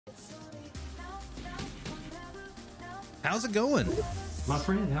How's it going? My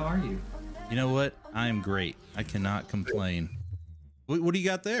friend, how are you? You know what? I'm great. I cannot complain. What do you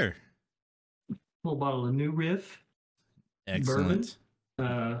got there? A little bottle of New Riff Excellent.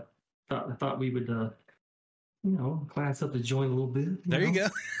 bourbon. I thought we would, class up the joint a little bit. There you go.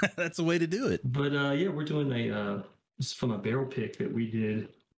 That's a way to do it. But yeah, we're doing this is from a barrel pick that we did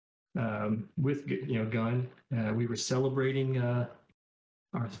with Gun. We were celebrating our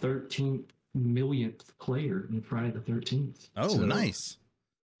 13th millionth player in Friday the 13th. Oh, so nice.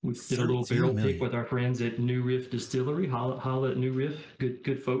 We did a little barrel pick with our friends at New Riff Distillery. Holla at New Riff.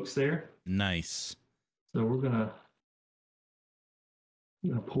 Good folks there. Nice. So we're gonna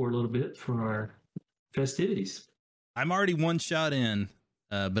pour a little bit for our festivities. I'm already one shot in,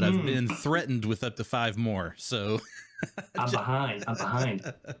 but I've been threatened with up to 5 more. So I'm behind.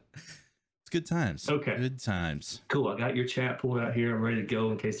 It's good times. Okay. Good times. Cool. I got your chat pulled out here. I'm ready to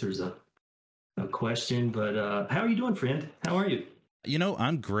go in case there's a question. But how are you doing, friend? How are you? You know,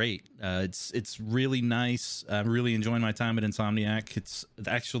 I'm great. It's really nice. I'm really enjoying my time at Insomniac. It's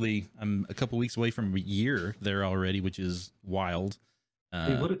actually, I'm a couple weeks away from a year there already, which is wild.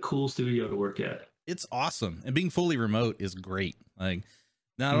 Hey, what a cool studio to work at. It's awesome. And being fully remote is great. Like,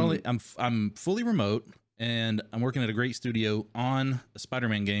 not only I'm fully remote and I'm working at a great studio on a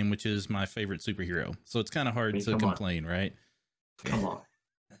Spider-Man game, which is my favorite superhero. So it's kind of hard to complain, right? Come on.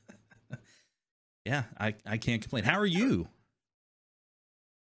 Yeah, I can't complain. How are you?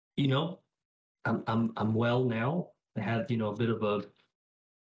 You know, I'm well now. I had, a bit of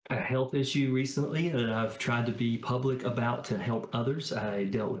a health issue recently that I've tried to be public about to help others. I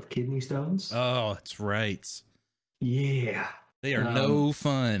dealt with kidney stones. Oh, that's right. Yeah. They are no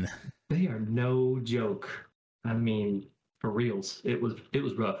fun. They are no joke. I mean, for reals. It was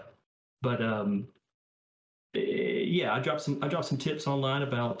rough. But yeah, I dropped some tips online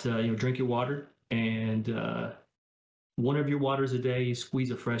about drink your water, and one of your waters a day,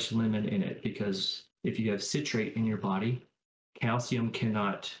 squeeze a fresh lemon in it, because if you have citrate in your body, calcium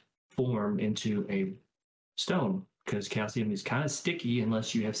cannot form into a stone, because calcium is kind of sticky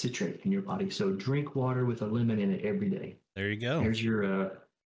unless you have citrate in your body. So drink water with a lemon in it every day. There you go. There's your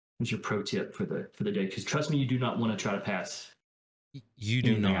pro tip for the day. Because trust me, you do not want to try to pass. You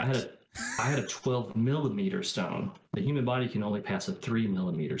do not. I had a 12 millimeter stone. The human body can only pass a 3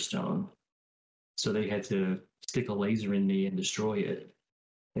 millimeter stone. So they had to stick a laser in me and destroy it.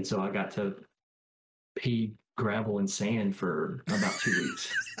 And so I got to pee gravel and sand for about 2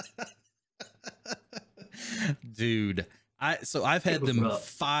 weeks. Dude, I've had them rough.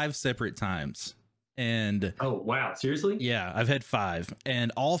 5 separent times. And oh wow, seriously? Yeah, I've had 5,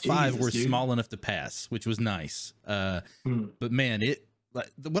 and all 5 were small enough to pass, which was nice. But man,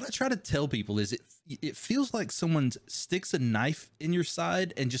 what I try to tell people is it feels like someone sticks a knife in your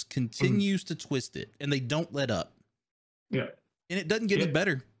side and just continues to twist it, and they don't let up. Yeah, and it doesn't get any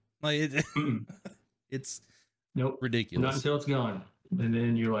better. Like it's ridiculous. Not until it's gone, and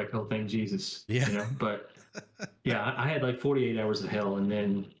then you're like, oh, thank Jesus. Yeah, But yeah, I had like 48 hours of hell, and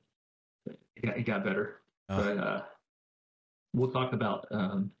then it got better. But we'll talk about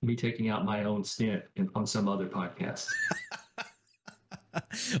me taking out my own stent on some other podcast.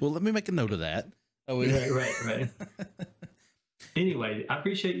 Well, let me make a note of that. Oh, right. Anyway, I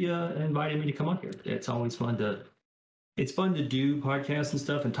appreciate you inviting me to come on here. It's always fun to do podcasts and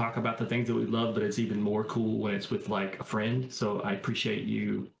stuff and talk about the things that we love, but it's even more cool when it's with like a friend. So I appreciate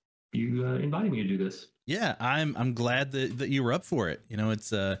you inviting me to do this. Yeah, I'm glad that you were up for it.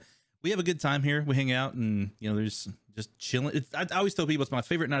 It's we have a good time here. We hang out and, there's just chilling. I always tell people it's my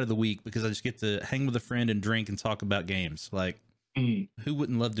favorite night of the week because I just get to hang with a friend and drink and talk about games. Like, who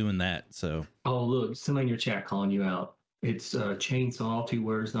wouldn't love doing that? So. Oh, look, somebody in your chat calling you out. It's chainsaw, 2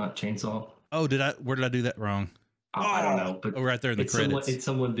 words, not chainsaw. Oh, where did I do that wrong? I don't know. But right there in the credits. It's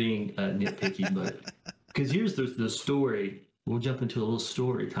someone being nitpicky, but because here's the story. We'll jump into a little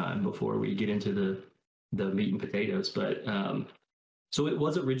story time before we get into the meat and potatoes. But so it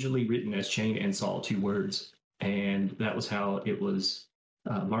was originally written as chain and saw, 2 words, and that was how it was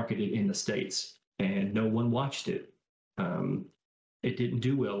marketed in the States, and no one watched it. It didn't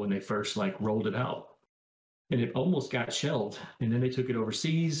do well when they first rolled it out, and it almost got shelved. And then they took it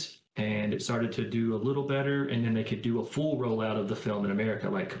overseas, and it started to do a little better, and then they could do a full rollout of the film in America,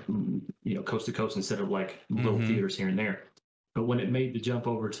 coast to coast, instead of little theaters here and there. But when it made the jump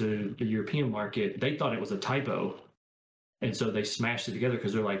over to the European market, they thought it was a typo. And so they smashed it together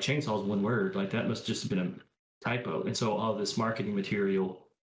because they're like, chainsaw is 1 word. Like, that must just have been a typo. And so all this marketing material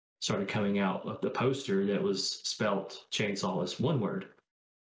started coming out of the poster that was spelt chainsaw as 1 word.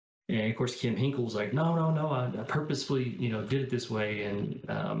 And of course, Kim Hinkle's like, no, no, no, I purposefully, did it this way.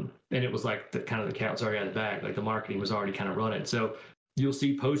 And it was like the kind of the cat was already out of the bag. Like the marketing was already kind of running. So you'll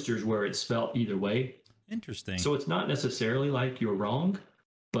see posters where it's spelled either way. Interesting. So it's not necessarily like you're wrong,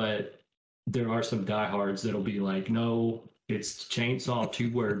 but there are some diehards that'll be like, no, it's chainsaw,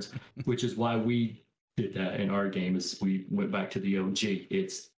 2 words, which is why we did that in our game. Is we went back to the OG.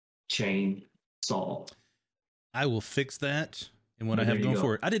 It's chainsaw. I will fix that in what I have going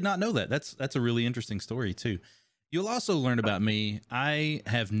forward. I did not know that. That's a really interesting story too. You'll also learn about me. I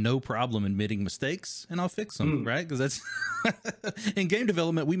have no problem admitting mistakes, and I'll fix them, right? Because that's in game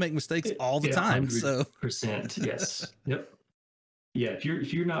development, we make mistakes all the time. 100%, so yes, yep, yeah. If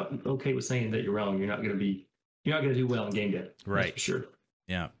you're not okay with saying that you're wrong, you're not going to do well in game dev, right? For sure.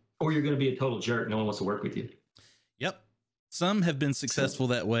 Yeah. Or you're going to be a total jerk. No one wants to work with you. Yep. Some have been successful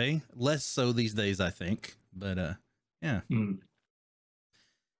that way. Less so these days, I think. But yeah.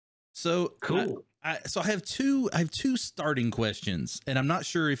 So cool. So I have two starting questions, and I'm not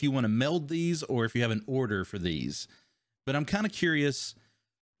sure if you want to meld these or if you have an order for these. But I'm kind of curious,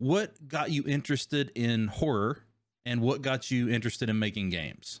 what got you interested in horror, and what got you interested in making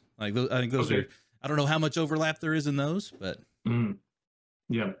games? Like I think those are. I don't know how much overlap there is in those, but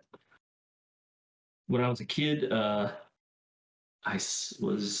yeah. When I was a kid, I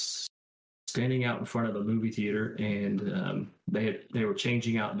was standing out in front of a movie theater, and they were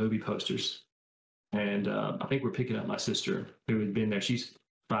changing out movie posters. And I think we're picking up my sister, who had been there. She's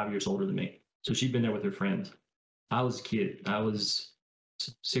 5 years older than me, so she'd been there with her friends. I was a kid. I was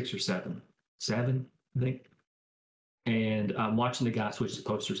 6 or 7, I think. And I'm watching the guy switch the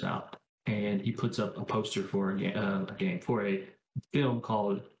posters out, and he puts up a poster for a game for a film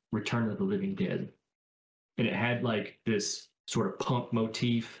called Return of the Living Dead, and it had like this sort of punk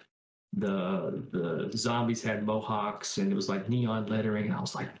motif. The zombies had mohawks, and it was like neon lettering, and I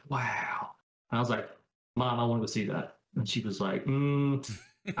was like, wow. And I was like, Mom, I want to go see that. And she was like, I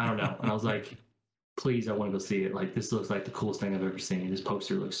don't know. And I was like, please, I want to go see it. Like, this looks like the coolest thing I've ever seen. This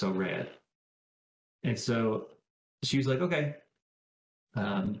poster looks so rad. And so she was like, okay,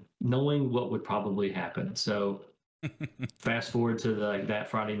 knowing what would probably happen. So fast forward to that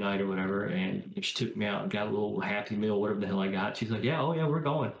Friday night or whatever, and she took me out and got a little Happy Meal, whatever the hell I got. She's like, yeah, we're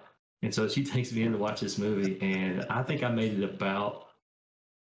going. And so she takes me in to watch this movie, and I think I made it about,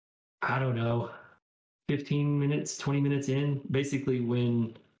 I don't know, 15 minutes, 20 minutes in. Basically,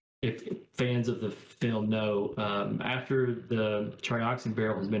 if fans of the film know, after the trioxin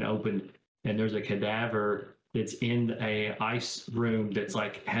barrel has been opened and there's a cadaver that's in a ice room that's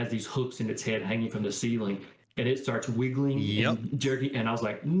like has these hooks in its head hanging from the ceiling, and it starts wiggling and jerking, and I was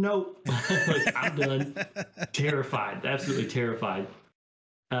like, nope. Like, I'm done. Terrified, absolutely terrified.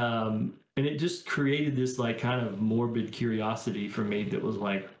 And it just created this like kind of morbid curiosity for me that was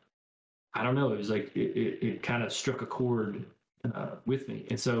like, I don't know, it was like it kind of struck a chord with me.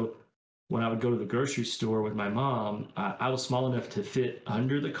 And so when I would go to the grocery store with my mom, I was small enough to fit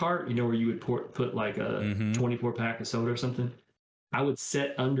under the cart, where you would put like a 24 pack of soda or something. I would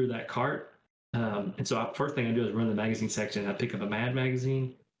sit under that cart. And so first thing I do is run the magazine section. I pick up a Mad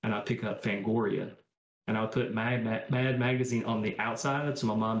magazine, and I pick up Fangoria. And I would put Mad magazine on the outside, so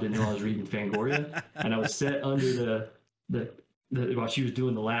my mom didn't know I was reading Fangoria. And I would sit under the while she was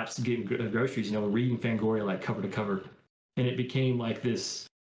doing the laps getting groceries, reading Fangoria like cover to cover. And it became like this,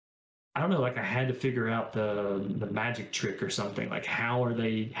 I don't know, like I had to figure out the magic trick or something. Like how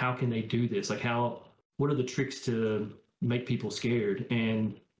can they do this? Like what are the tricks to make people scared?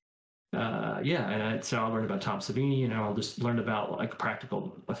 And so I learned about Tom Savini, and I just learned about like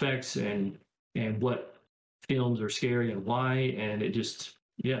practical effects and what films are scary and why. And it just,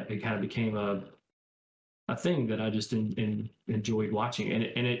 it kind of became a thing that I just enjoyed watching,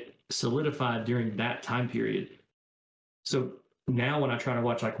 and it solidified during that time period. So now when I try to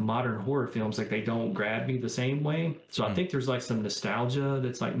watch like modern horror films, like they don't grab me the same way. So I think there's like some nostalgia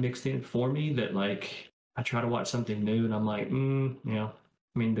that's like mixed in for me, that like I try to watch something new and I'm like,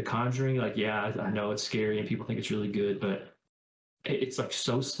 I mean, The Conjuring, like, I know it's scary and people think it's really good, but it's like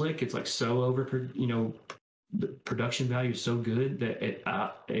so slick. It's like so the production value is so good that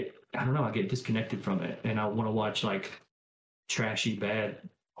I don't know, I get disconnected from it, and I want to watch like trashy, bad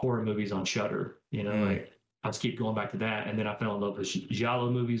horror movies on Shudder. Like I just keep going back to that, and then I fell in love with giallo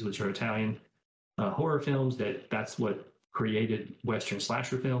movies, which are Italian horror films. That's what created Western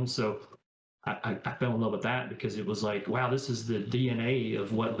slasher films. So I fell in love with that because it was like, wow, this is the DNA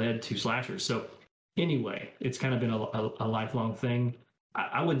of what led to slashers. So anyway, it's kind of been a lifelong thing.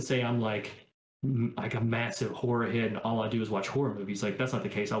 I wouldn't say I'm like a massive horror head and all I do is watch horror movies. Like, that's not the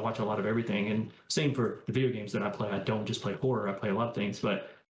case. I watch a lot of everything, and same for the video games that I play. I don't just play horror, I play a lot of things,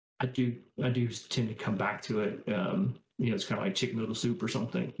 but I do tend to come back to it. It's kind of like chicken noodle soup or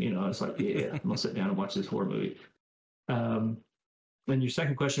something. It's like, yeah, I'm gonna sit down and watch this horror movie. And your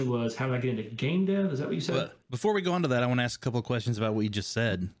second question was, how did I get into game dev? Is that what you said? But before we go on to that, I want to ask a couple of questions about what you just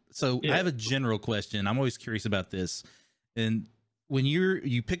said. So Yeah. I have a general question. I'm always curious about this. And when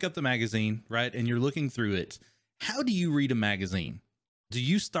you pick up the magazine, right, and you're looking through it, how do you read a magazine? Do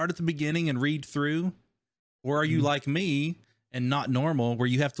you start at the beginning and read through? Or are you like me and not normal, where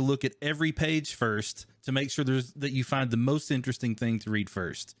you have to look at every page first to make sure that you find the most interesting thing to read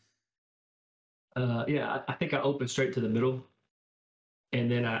first? I think I open straight to the middle. And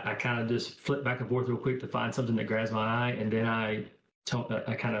then I kind of just flip back and forth real quick to find something that grabs my eye. And then I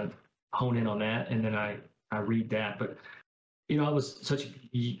kind of hone in on that. And then I read that. But, I was such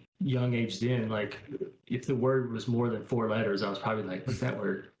a young age then. Like, if the word was more than 4 letters, I was probably like, what's that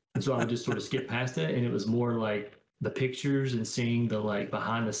word? And so I would just sort of skip past it. And it was more like the pictures and seeing the like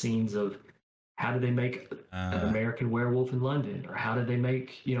behind the scenes of how did they make an American Werewolf in London? Or how did they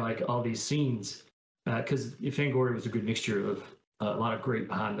make, like all these scenes? Because Fangoria was a good mixture of a lot of great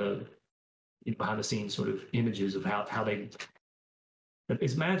behind the scenes sort of images of how they.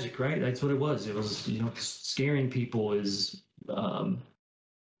 It's magic, right? That's what it was. It was scaring people is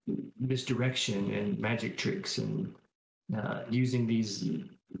misdirection and magic tricks and using these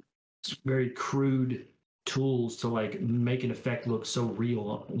very crude tools to like make an effect look so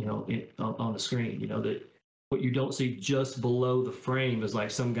real, on the screen. That what you don't see just below the frame is like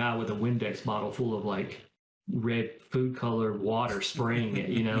some guy with a Windex bottle full of like red food color water spraying it.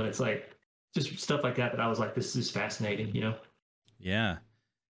 It's like just stuff like that I was like, this is fascinating. Yeah.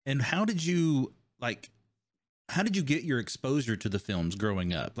 And how did you get your exposure to the films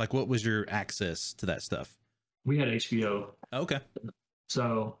growing up? Like, what was your access to that stuff? We had HBO. Okay.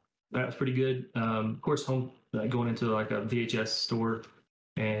 So that was pretty good. Of course, going into like a VHS store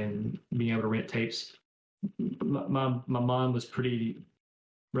and being able to rent tapes. My mom was pretty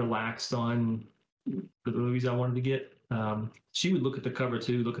relaxed on the movies I wanted to get. She would look at the cover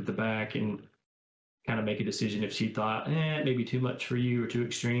too, look at the back, and kind of make a decision if she thought, maybe too much for you or too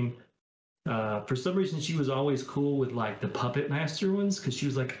extreme. For some reason, she was always cool with like the Puppet Master ones because she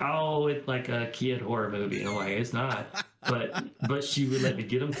was like, "Oh, it's like a kid horror movie." And I'm like, "It's not," but she would let me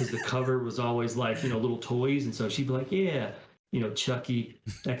get them because the cover was always like little toys, and so she'd be like, "Yeah, Chucky,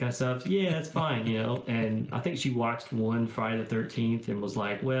 that kind of stuff. Yeah, that's fine, And I think she watched one Friday the 13th and was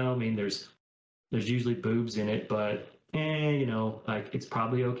like, "Well, I mean, there's usually boobs in it, but like it's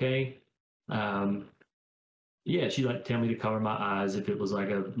probably okay." She'd like tell me to cover my eyes if it was like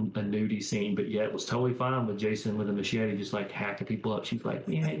a nudie scene, but it was totally fine with Jason with a machete just like hacking people up. She's like,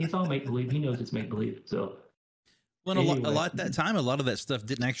 "Yeah, it's all make believe. He knows it's make believe." So, well, anyway. a lot at that time, a lot of that stuff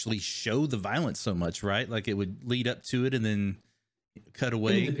didn't actually show the violence so much, right? Like it would lead up to it and then cut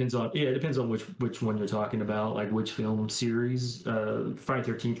away. It depends on which one you're talking about, like which film series. Friday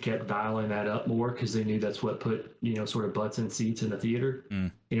 13th kept dialing that up more because they knew that's what put sort of butts in seats in the theater.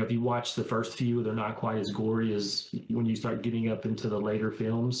 If you watch the first few, they're not quite as gory as when you start getting up into the later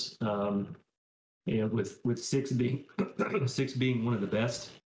films. With 6 being 6 being one of the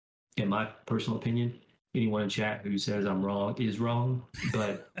best, in my personal opinion. Anyone in chat who says I'm wrong is wrong,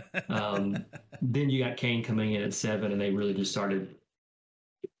 but then you got Kane coming in at 7, and they really just started.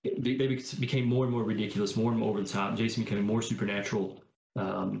 They became more and more ridiculous, more and more over the top. Jason becoming more supernatural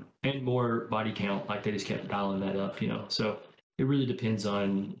and more body count. Like they just kept dialing that up, So it really depends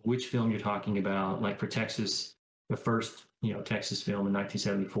on which film you're talking about. Like for Texas, the first Texas film in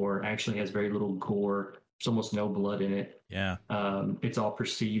 1974 actually has very little gore. There's almost no blood in it. Yeah. It's all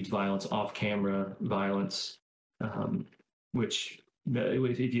perceived violence, off-camera violence, which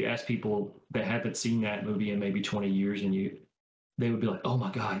if you ask people that haven't seen that movie in maybe 20 years and they would be like, "Oh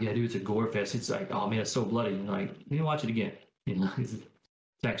my God, yeah, dude, it's a gore fest." It's like, "Oh man, it's so bloody." And like, you can watch it again. It's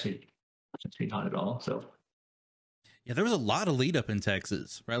actually not at all. So. Yeah, there was a lot of lead up in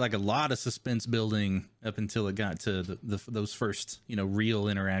Texas, right? Like a lot of suspense building up until it got to those first, real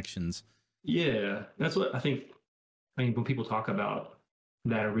interactions. Yeah, that's what I think. I mean, when people talk about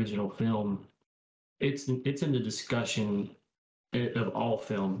that original film, it's in the discussion of all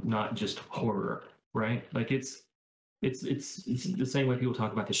film, not just horror, right? Like it's the same way people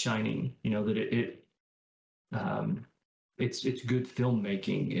talk about The Shining. That it's good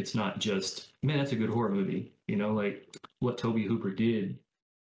filmmaking. It's not just, man, that's a good horror movie. Like what Tobe Hooper did.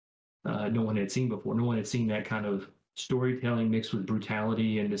 No one had seen before. No one had seen that kind of storytelling mixed with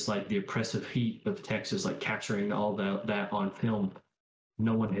brutality and this like the oppressive heat of Texas, like capturing all that on film.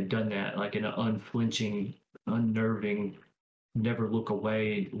 No one had done that, like in an unflinching, unnerving, never look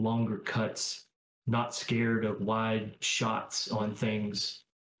away, longer cuts, not scared of wide shots on things.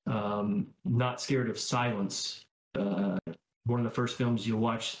 Not Scared of Silence. One of the first films you'll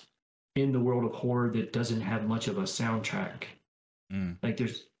watch in the world of horror that doesn't have much of a soundtrack. Like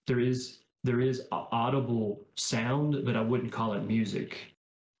there is audible sound, but I wouldn't call it music.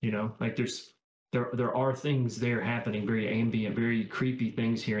 You know, like there are things there happening, very ambient, very creepy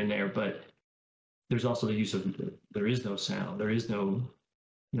things here and there, but there's also the use of there is no sound, there is no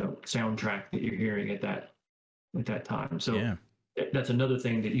soundtrack that you're hearing at that time. So that's another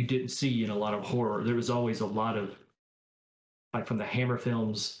thing that you didn't see in a lot of horror. There was always a lot of, like from the Hammer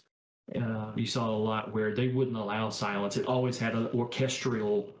films, you saw a lot where they wouldn't allow silence. It always had an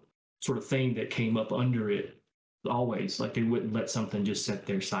orchestral sort of thing that came up under it. Always, like they wouldn't let something just sit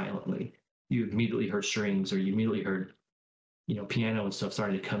there silently. You immediately heard strings, or you immediately heard, piano and stuff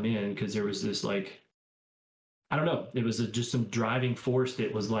starting to come in, because there was this, like, I don't know, it was just some driving force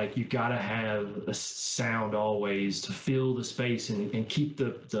that was like, you got to have a sound always to fill the space and keep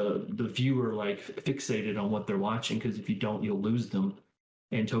the viewer like fixated on what they're watching, because if you don't, you'll lose them.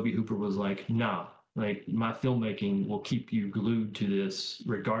 And Tobe Hooper was like, nah, like my filmmaking will keep you glued to this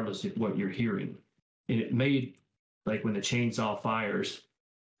regardless of what you're hearing. And it made, like, when the chainsaw fires,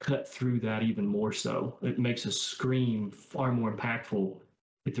 cut through that even more so. It makes a scream far more impactful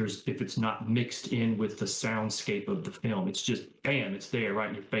if it's not mixed in with the soundscape of the film. It's just bam, it's there right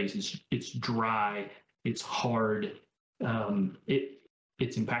in your face. It's dry, it's hard,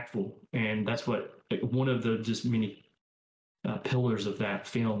 it's impactful, and that's what one of the just many pillars of that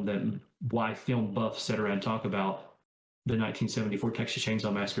film, that why film buffs sit around and talk about the 1974 Texas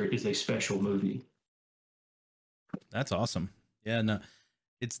Chainsaw Massacre is a special movie. That's awesome. Yeah, no,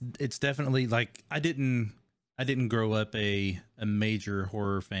 it's definitely, like, I didn't grow up a major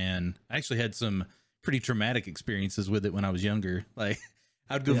horror fan. I actually had some pretty traumatic experiences with it when I was younger. Like,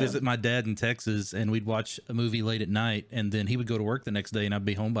 I'd go visit my dad in Texas, and we'd watch a movie late at night, and then he would go to work the next day, and I'd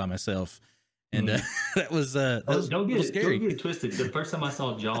be home by myself. And that was scary. Don't get it twisted. The first time I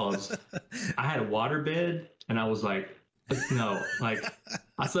saw Jaws, I had a waterbed, and I was like, no, like,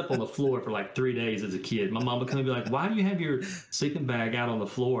 I slept on the floor for like 3 days as a kid. My mom would come and be like, why do you have your sleeping bag out on the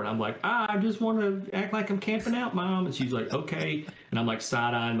floor? And I'm like, I just want to act like I'm camping out, Mom. And she's like, okay. And I'm like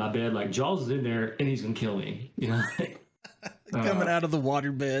side-eyeing my bed, like, Jaws is in there and he's going to kill me. You know? Coming out of the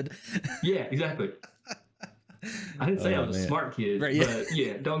waterbed. Yeah, exactly. I didn't say I was a smart kid, right, but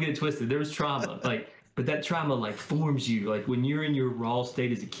yeah, don't get it twisted. There was trauma. But that trauma, like, forms you. Like, when you're in your raw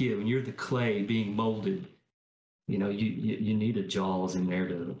state as a kid, when you're the clay being molded, you need a Jaws in there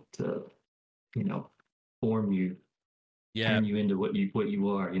to form you, turn you into what you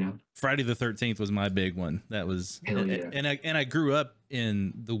are. Friday the 13th was my big one. That was, and I grew up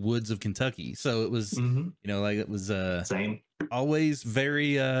in the woods of Kentucky, so it was like it was same, always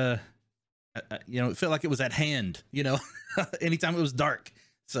very it felt like it was at hand. Anytime it was dark.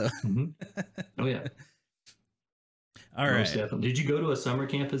 So oh yeah. All right. Definitely. Did you go to a summer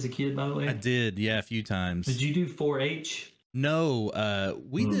camp as a kid, by the way? I did, yeah, a few times. Did you do 4-H? No,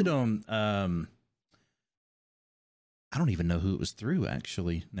 we did I don't even know who it was through,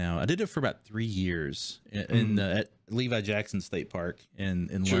 actually. Now, I did it for about 3 years at Levi Jackson State Park in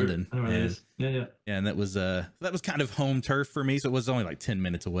London. Yeah, and that was kind of home turf for me, so it was only like 10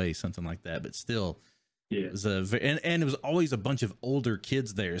 minutes away, something like that. But still, it was and it was always a bunch of older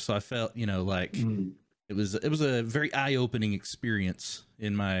kids there, so I felt like. It was a very eye-opening experience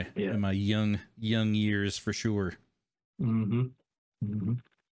in my young years, for sure. I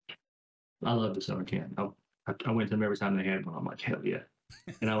love the summer camp. I went to them every time they had one. I'm like, hell yeah.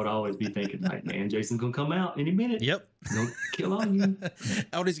 And I would always be thinking, like, man, Jason's gonna come out any minute. Yep. He'll kill on you.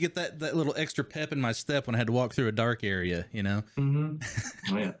 I always get that little extra pep in my step when I had to walk through a dark area, Oh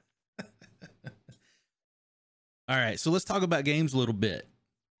yeah. All right, so let's talk about games a little bit.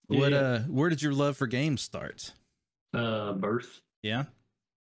 Where did your love for games start? Birth. Yeah.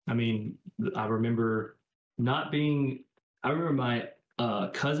 I mean, I remember my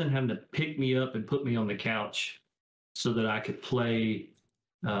cousin having to pick me up and put me on the couch so that I could play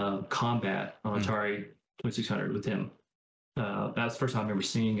Combat on Atari 2600 with him. That was the first time I remember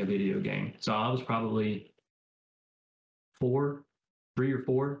seeing a video game. So I was probably 3 or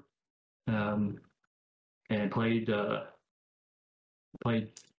 4, and played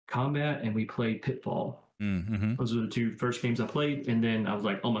Combat, and we played Pitfall. Those were the 2 first games I played, and then I was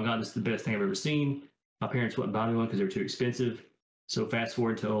like, oh my god, this is the best thing I've ever seen. My parents wouldn't buy me one because they were too expensive. So fast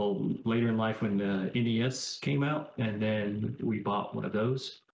forward till later in life when the NES came out, and then we bought one of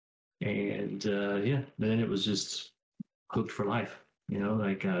those, and then it was just hooked for life.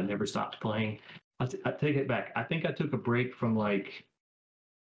 Never stopped playing. I take it back. I think I took a break from like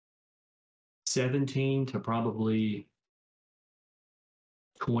 17 to probably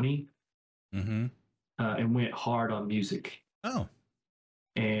 20, and went hard on music. Oh,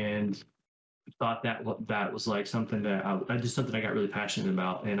 and thought that was like something that I just something I got really passionate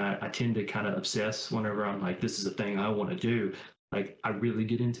about, and I tend to kind of obsess whenever I'm like, this is a thing I want to do. Like I really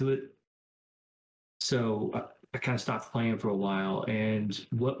get into it. So I kind of stopped playing for a while, and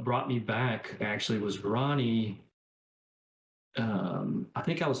what brought me back actually was Ronnie. I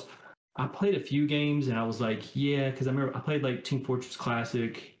think I played a few games, and I was like, yeah, because I remember I played like Team Fortress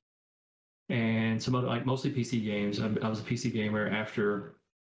Classic and some other, like mostly PC games. I was a PC gamer after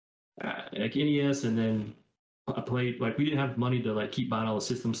like NES, and then I played, like, we didn't have money to like keep buying all the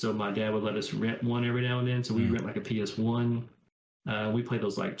systems, so my dad would let us rent one every now and then. So we rent like a PS1. We played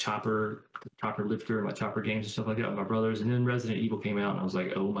those like Chopper Lifter, my Chopper games and stuff like that with my brothers. And then Resident Evil came out, and I was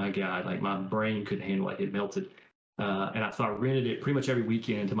like, oh my god, like my brain couldn't handle it. It melted. And I rented it pretty much every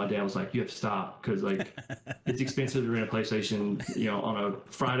weekend until my dad was like, you have to stop, because like it's expensive to rent a PlayStation, on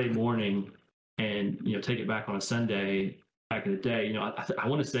a Friday morning, and take it back on a Sunday. Back in the day, I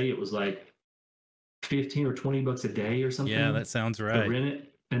want to say it was like 15 or 20 bucks a day or something. Yeah, that sounds right. To rent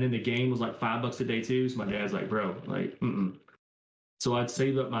it, and then the game was like $5 a day too. So my dad's like, bro, like, So I'd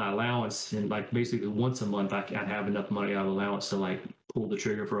save up my allowance, and like basically once a month I'd have enough money out of allowance to like pull the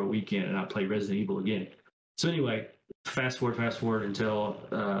trigger for a weekend, and I'd play Resident Evil again. So anyway, fast forward until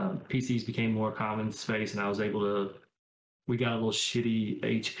PCs became more common space, and I was able to. We got a little shitty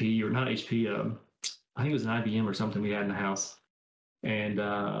HP, or not HP. I think it was an IBM or something we had in the house, and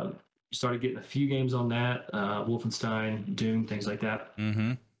started getting a few games on that, Wolfenstein, Doom, things like that.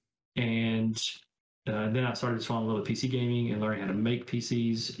 And then I started to fall in love with PC gaming and learning how to make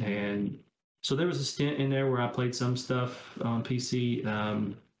PCs. And so there was a stint in there where I played some stuff on PC,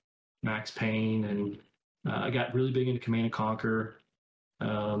 Max Payne, and I got really big into Command and Conquer.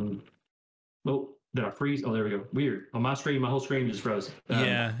 Oh, did I freeze? Oh, there we go. Weird. On my screen, my whole screen just froze.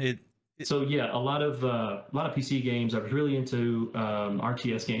 Yeah, So yeah, a lot of PC games. I was really into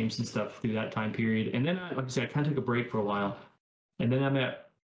RTS games and stuff through that time period. And then, like I said, I kind of took a break for a while. And then I met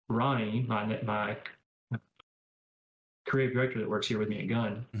Ronnie, my creative director that works here with me at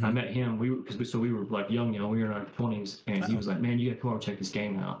Gun. I met him. We were like young, we were in our 20s, and he was like, "Man, you got to come over and check this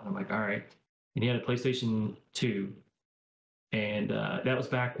game out." And I'm like, "All right." And he had a PlayStation 2. And that was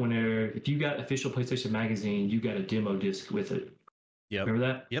back when if you got official PlayStation Magazine, you got a demo disc with it. Yep. Remember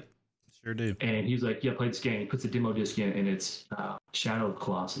that? Yep. Sure do. And he's like, "Yeah, play this game." He puts a demo disc in, and it's Shadow of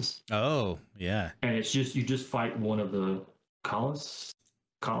Colossus. Oh, yeah. And it's just you fight one of the Colossi.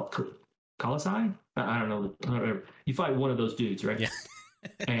 I don't know. You fight one of those dudes, right? Yeah.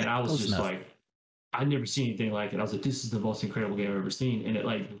 And I was just like, I'd never seen anything like it. I was like, this is the most incredible game I've ever seen, and it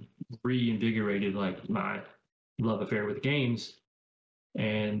like reinvigorated like my love affair with games.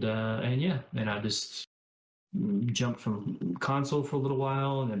 And yeah, and I just jumped from console for a little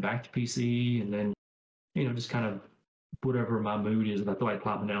while, and then back to PC, and then just kind of whatever my mood is. If I feel like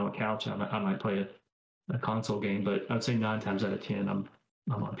popping down on the couch, I might play a console game. But I'd say 9 times out of 10, I'm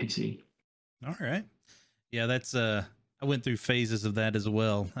on PC. All right, yeah, that's I went through phases of that as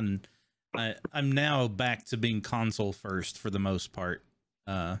well, and I'm now back to being console first for the most part.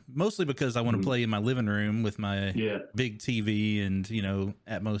 Mostly because I want to play in my living room with my big TV and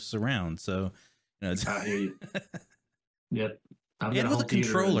Atmos surround. So it's I hear you. Yep. And with a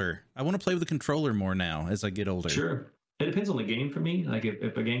controller. I want to play with a controller more now as I get older. Sure. It depends on the game for me. Like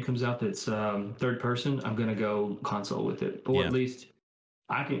if a game comes out that's third person, I'm gonna go console with it. Or at least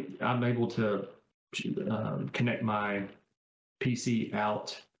I'm able to connect my PC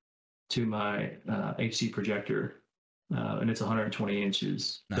out to my HD projector. And it's 120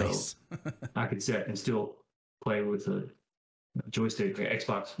 inches. Nice. So I could sit and still play with a joystick,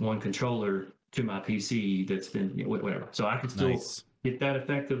 Xbox One controller to my PC that's been whatever. So I could still get that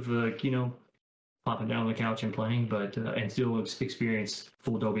effect of popping down on the couch and playing, but and still experience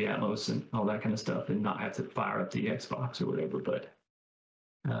full Dolby Atmos and all that kind of stuff, and not have to fire up the Xbox or whatever. But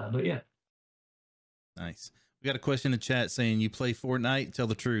yeah. Nice. We got a question in the chat saying, you play Fortnite? Tell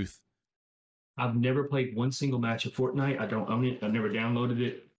the truth. I've never played one single match of Fortnite. I don't own it. I've never downloaded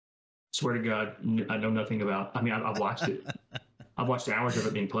it. Swear to God, I know nothing about. I mean, I've watched it. I've watched hours of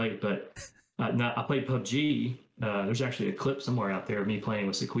it being played, but I played PUBG. There's actually a clip somewhere out there of me playing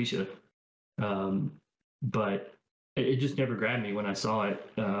with Sequisha, but it just never grabbed me when I saw it.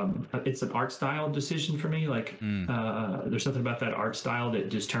 It's an art style decision for me. Like, there's something about that art style that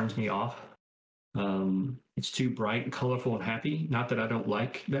just turns me off. It's too bright and colorful and happy. Not that I don't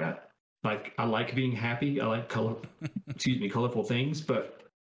like that. Like, I like being happy. I like colorful things, but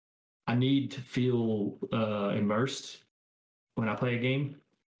I need to feel immersed when I play a game.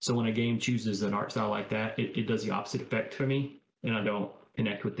 So when a game chooses an art style like that, it does the opposite effect for me, and I don't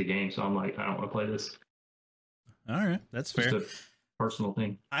connect with the game. So I'm like, I don't want to play this. All right, that's fair. Just a personal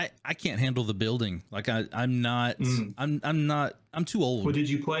thing. I can't handle the building. Like I'm not. I'm too old. Well, did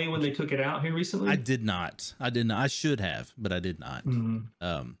you play when they took it out here recently? I did not. I should have, but I did not.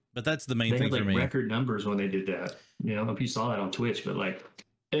 But that's the main thing for me. Record numbers when they did that. You know, if you saw that on Twitch, but like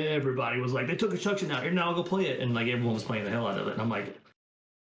everybody was like, they took construction out here, now I'll go play it, and like everyone was playing the hell out of it. And I'm like,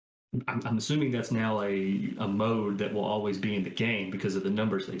 I'm assuming that's now a mode that will always be in the game because of the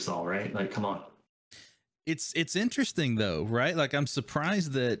numbers they saw, right? Like, come on. It's interesting though, right? Like I'm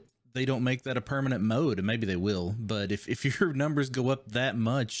surprised that they don't make that a permanent mode, and maybe they will. But if your numbers go up that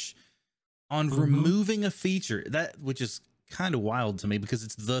much on removing a feature, which is kind of wild to me because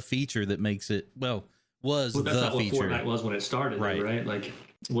it's the feature that makes it that's not the what feature. Fortnite was when it started, right? Like it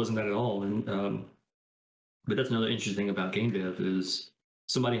wasn't that at all. And but that's another interesting thing about game dev is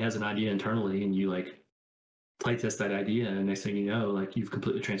somebody has an idea internally and you like play test that idea, and next thing you know, like you've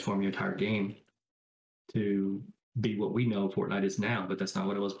completely transformed your entire game to be what we know Fortnite is now, but that's not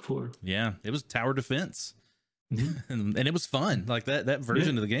what it was before. Yeah, it was tower defense. And it was fun. Like that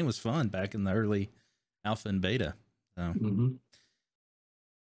version of the game was fun back in the early alpha and beta. So.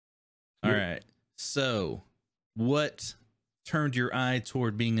 All right. So what turned your eye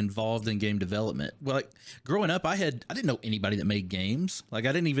toward being involved in game development? Well, like growing up, I didn't know anybody that made games. Like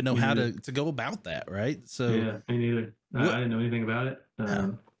I didn't even know how to go about that. Right. So yeah, me neither. I didn't know anything about it.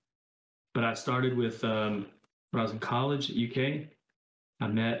 But I started with, when I was in college at UK, I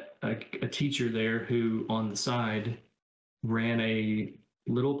met a teacher there who on the side ran a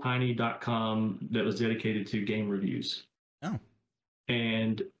littletiny.com that was dedicated to game reviews. Oh.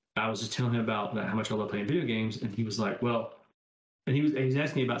 And I was just telling him about how much I love playing video games. And he was like, well, and he was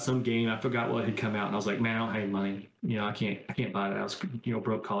asking me about some game. I forgot what had come out. And I was like, man, I don't have any money. You know, I can't buy it. I was,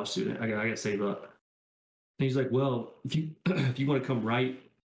 broke college student. I got to save up. And he's like, well, if you want to come write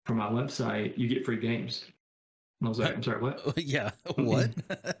for my website, you get free games. And I was like, I'm sorry, what? Yeah, what?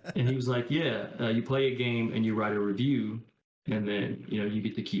 And he was like, yeah, you play a game and you write a review, and then you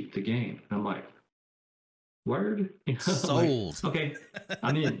get to keep the game. And I'm like, word? Sold. Like, okay,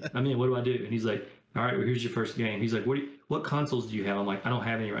 I'm in. What do I do? And he's like, all right, well, here's your first game. He's like, what consoles do you have? I'm like, I don't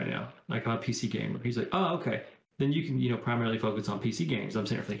have any right now. Like, I'm a PC gamer. He's like, oh, okay. Then you can primarily focus on PC games. I'm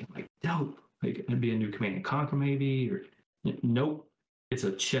sitting there thinking, like, dope. Like, it'd be a new Command and Conquer maybe, or nope. It's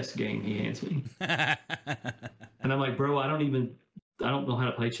a chess game he hands me. And I'm like, bro, I don't know how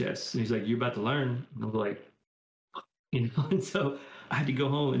to play chess. And he's like, you're about to learn. And I was like, and so I had to go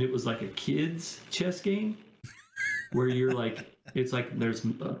home, and it was like a kid's chess game where you're like, it's like there's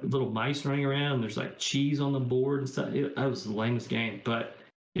little mice running around. There's like cheese on the board and stuff. That was the lamest game. But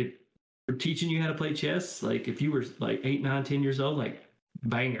for teaching you how to play chess, like if you were like 8, 9, 10 years old, like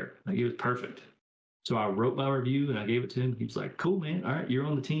banger, like it was perfect. So I wrote my review and I gave it to him. He was like, cool, man. All right, you're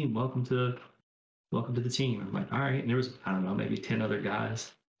on the team. Welcome to the team. I'm like, all right. And there was, I don't know, maybe 10 other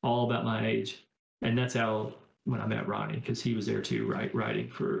guys, all about my age. And that's how, when I met Ronnie, because he was there too, right, writing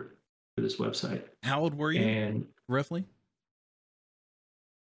for this website. How old were you? And roughly?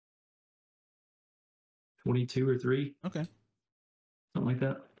 22 or 3. Okay. Something like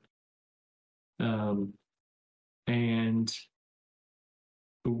that. And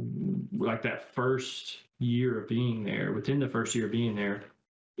like that first year of being there, within the first year of being there,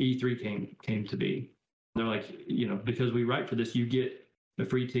 E3 came to be. They're like, because we write for this, you get a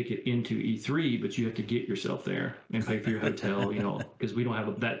free ticket into E3, but you have to get yourself there and pay for your hotel, because we don't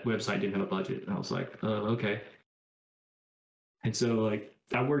have that website didn't have a budget. And I was like, okay. And so like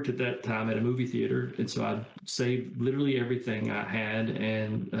I worked at that time at a movie theater, and so I saved literally everything I had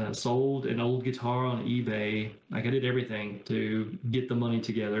and sold an old guitar on eBay. Like I did everything to get the money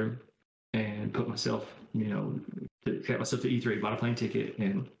together and put myself, get myself to E3, bought a plane ticket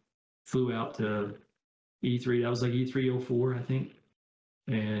and flew out to E3. That was like E3 04, I think.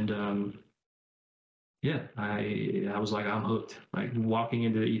 And yeah, I was like, I'm hooked. Like walking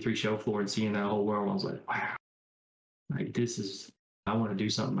into the E3 show floor and seeing that whole world, I was like, wow, like I want to do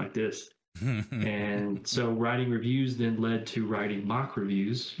something like this. And so writing reviews then led to writing mock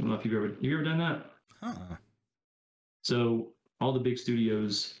reviews. I don't know if have you ever done that? Huh. So all the big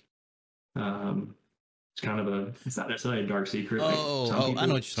studios, it's kind of it's not necessarily a dark secret. I know what you're talking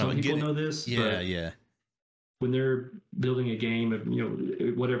about. Some people know this. Yeah. When they're building a game,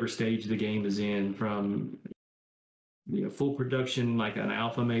 whatever stage the game is in, from full production, like an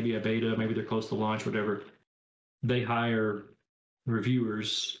alpha, maybe a beta, maybe they're close to launch, whatever, they hire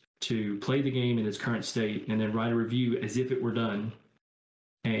reviewers to play the game in its current state and then write a review as if it were done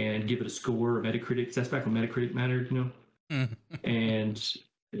and give it a score. Metacritic, that's back when Metacritic mattered, and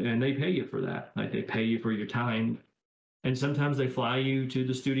they pay you for that. Like they pay you for your time And sometimes they fly you to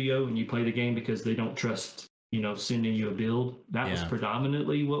the studio and you play the game because they don't trust, sending you a build. That was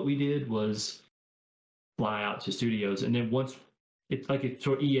predominantly what we did, was fly out to studios. And then once it's like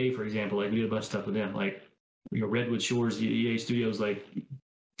EA, for example, like we did a bunch of stuff with them, like Redwood Shores, the EA studios, like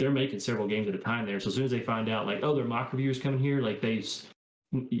they're making several games at a time there. So as soon as they find out, like, oh, there are mock reviewers coming here, like we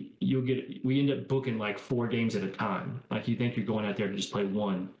end up booking like 4 games at a time. Like you think you're going out there to just play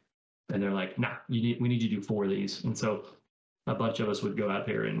one, and they're like, nah, we need you to do 4 of these. And so a bunch of us would go out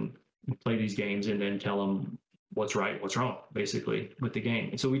there and play these games and then tell them what's right, what's wrong, basically, with the game.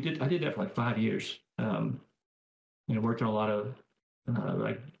 And so I did that for like 5 years. And worked on a lot of,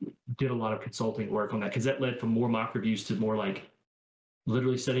 did a lot of consulting work on that, because that led from more mock reviews to more like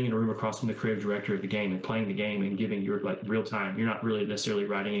literally sitting in a room across from the creative director of the game and playing the game and giving your like real time. You're not really necessarily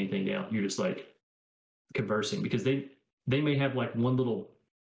writing anything down. You're just like conversing, because they may have like one little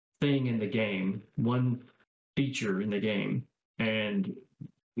thing in the game, one feature in the game, and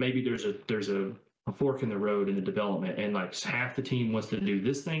maybe there's a fork in the road in the development, and like half the team wants to do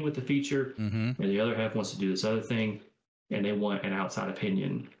this thing with the feature, and the other half wants to do this other thing, and they want an outside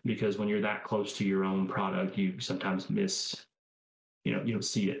opinion, because when you're that close to your own product, you sometimes miss, you don't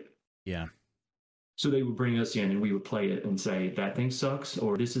see it. Yeah. So they would bring us in and we would play it and say that thing sucks,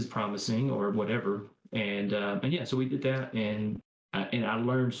 or this is promising, or whatever. And yeah, so we did that, and I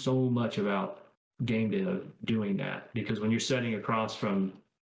learned so much about game dev doing that, because when you're setting across from,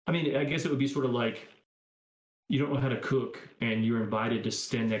 I mean, I guess it would be sort of like you don't know how to cook and you're invited to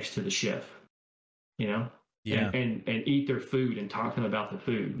stand next to the chef, Yeah. and eat their food and talk to them about the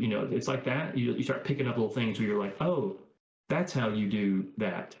food. It's like that. You start picking up little things where you're like, oh, that's how you do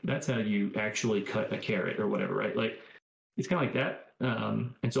that. That's how you actually cut a carrot or whatever, right? Like it's kind of like that.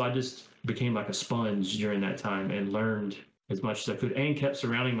 And so I just became like a sponge during that time and learned as much as I could, and kept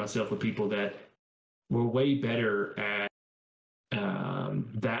surrounding myself with people that were way better at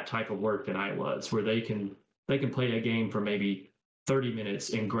that type of work than I was, where they can play a game for maybe 30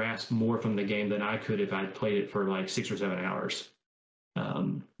 minutes and grasp more from the game than I could if I'd played it for like 6 or 7 hours.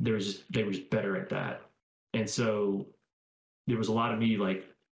 They were just better at that. And so there was a lot of me like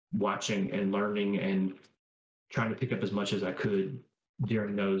watching and learning and trying to pick up as much as I could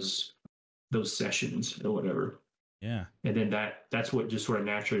during those sessions or whatever. Yeah. And then that's what just sort of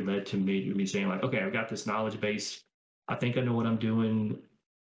naturally led to me saying like, okay, I've got this knowledge base. I think I know what I'm doing.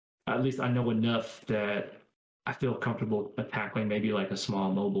 At least I know enough that I feel comfortable tackling maybe like a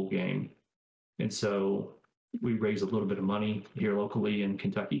small mobile game. And so we raised a little bit of money here locally in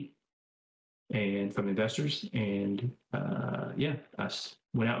Kentucky and from investors. And I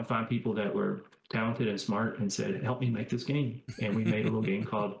went out and found people that were talented and smart and said, help me make this game. And we made a little game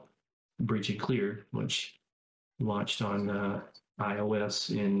called Breach and Clear, which launched on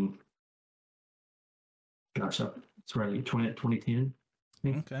iOS in, it's around 2010.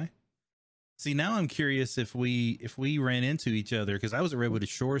 Okay. See, now I'm curious if we ran into each other, because I was at Redwood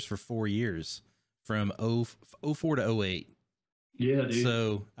Shores for 4 years, from 04 to 08. Yeah, dude.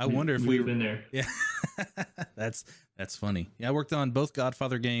 So I wonder if we've been there. Yeah, that's funny. Yeah, I worked on both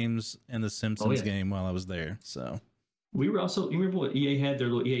Godfather games and the Simpsons game while I was there. So we were also, you remember what EA had, their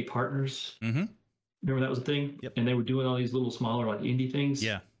little EA partners? Mm-hmm. Remember that was a thing? Yep. And they were doing all these little smaller like indie things.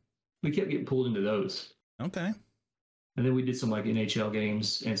 Yeah. We kept getting pulled into those. Okay. And then we did some like NHL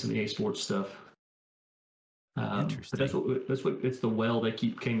games and some EA Sports stuff. Interesting. But that's what it's the well they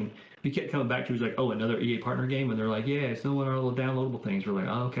kept coming back to. Was like, oh, another EA partner game, and they're like, yeah, it's one of our little downloadable things. We're like,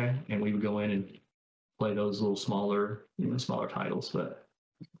 oh, okay, and we would go in and play those little smaller titles. But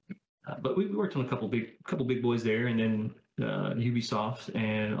we worked on a couple big boys there, and then Ubisoft,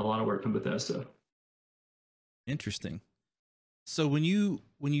 and a lot of work from Bethesda. Interesting. So when you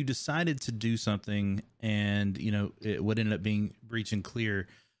decided to do something, and what ended up being Breach and Clear,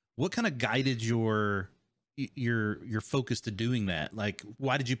 what kind of guided your focus to doing that? Like,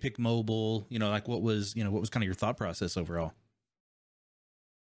 why did you pick mobile? Like what was kind of your thought process overall?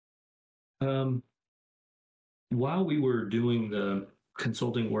 While we were doing the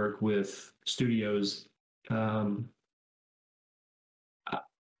consulting work with studios, I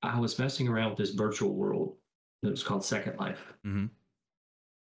was messing around with this virtual world that was called Second Life. Mm-hmm.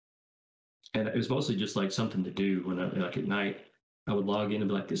 And it was mostly just like something to do when like at night I would log in and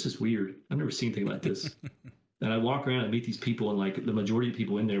be like, this is weird. I've never seen anything like this. And I'd walk around and meet these people, and like the majority of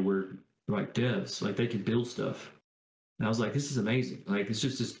people in there were like devs, like they could build stuff. And I was like, this is amazing. Like it's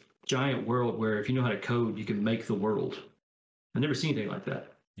just this giant world where if you know how to code, you can make the world. I've never seen anything like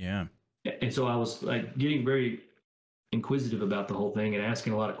that. Yeah. And so I was like getting very inquisitive about the whole thing and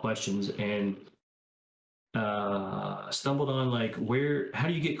asking a lot of questions. And stumbled on like how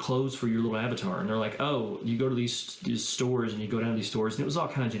do you get clothes for your little avatar? And they're like, oh, you go to these stores and you go down to these stores, and it was all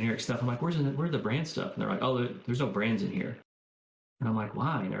kind of generic stuff. I'm like, where's the brand stuff? And they're like, oh, there's no brands in here. And I'm like,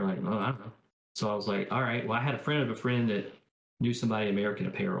 why? And they're like, oh, I don't know. So I was like, all right. Well, I had a friend of a friend that knew somebody at American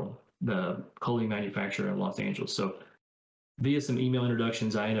Apparel, the clothing manufacturer in Los Angeles. So via some email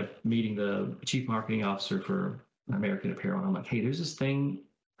introductions, I ended up meeting the chief marketing officer for American Apparel. And I'm like, hey, there's this thing,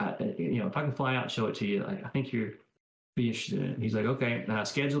 if I can fly out and show it to you, I think you're be interested in it. And he's like, okay. And I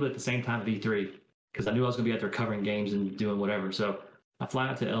scheduled it at the same time of E3 because I knew I was going to be out there covering games and doing whatever. So I fly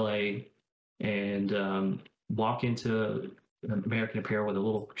out to LA and walk into American Apparel with a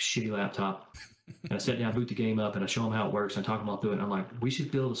little shitty laptop. And I sit down, boot the game up, and I show them how it works. And I talk them all through it. And I'm like, we should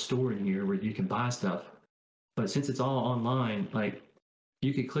build a store in here where you can buy stuff. But since it's all online, like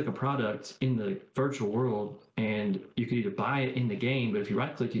you could click a product in the virtual world and you could either buy it in the game, but if you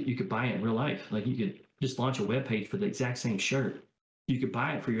right click it, you could buy it in real life. Like you could just launch a web page for the exact same shirt. You could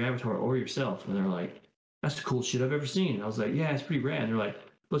buy it for your avatar or yourself. And they're like, that's the coolest shit I've ever seen. And I was like, yeah, it's pretty rad. And they're like,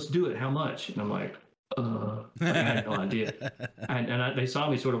 let's do it. How much? And I'm like I had no idea. And they saw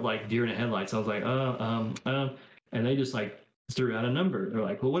me sort of like deer in the headlights. I was like, and they just like threw out a number. They're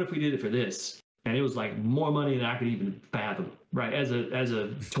like, well, what if we did it for this? And it was like more money than I could even fathom, right? As a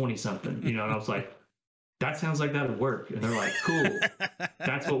 20-something, and I was like, that sounds like that would work. And they're like, cool,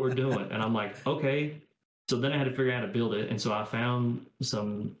 that's what we're doing. And I'm like, okay. So then I had to figure out how to build it. And so I found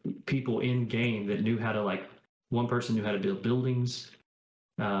some people in game that knew how to, like, one person knew how to build buildings,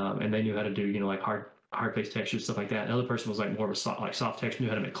 and they knew how to do, like hard face textures, stuff like that. Another person was like more of a soft texture, knew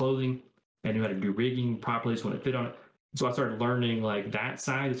how to make clothing and knew how to do rigging properly so when it fit on it. So I started learning like that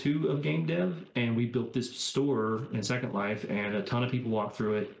side too of game dev, and we built this store in Second Life, and a ton of people walked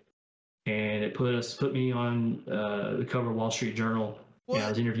through it, and it put me on the cover of Wall Street Journal. Yeah, I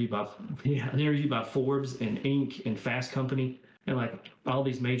was interviewed by Forbes and Inc. and Fast Company, and like all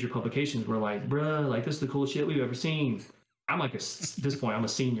these major publications were like, bruh, like this is the coolest shit we've ever seen. I'm like, at this point, I'm a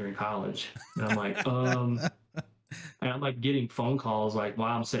senior in college, and I'm like, and I'm like getting phone calls like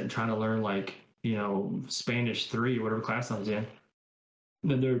while I'm sitting trying to learn like, Spanish 3 or whatever class I was in.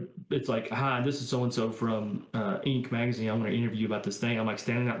 And then it's like, hi, this is so-and-so from Inc. magazine. I'm going to interview you about this thing. I'm like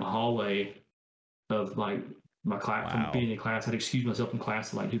standing out in the hallway of like my class, from being in class. I'd excuse myself from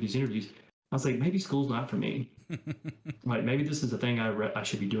class to like do these interviews. I was like, maybe school's not for me. Like maybe this is the thing I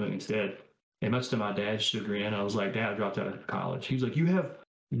should be doing instead. And much to my dad's chagrin, I was like, Dad, I dropped out of college. He was like, you have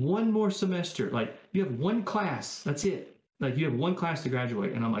one more semester. Like you have one class. That's it. Like you have one class to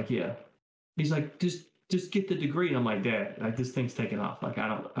graduate. And I'm like, yeah. He's like, just get the degree. And I'm like, Dad, like this thing's taking off. Like I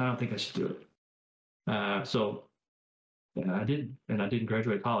don't think I should do it. So I did, and I didn't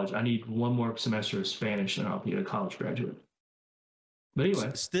graduate college. I need one more semester of Spanish, and I'll be a college graduate. But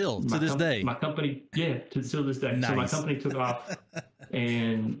anyway, still to this day, my company, still this day. Nice. So my company took off,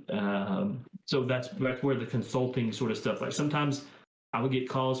 and so that's where the consulting sort of stuff. Like sometimes I would get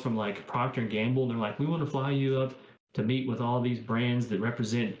calls from like Procter and Gamble, and they're like, we want to fly you up to meet with all these brands that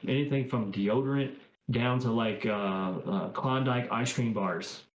represent anything from deodorant down to like Klondike ice cream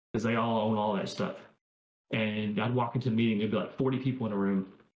bars, because they all own all that stuff. And I'd walk into a meeting, there'd be like 40 people in a room,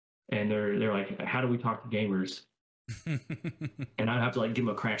 and they're like, how do we talk to gamers? And I'd have to like give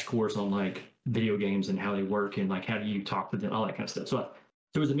them a crash course on like video games and how they work and like how do you talk to them, all that kind of stuff. So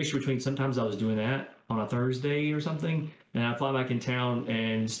there was a mixture between, sometimes I was doing that on a Thursday or something, and I'd fly back in town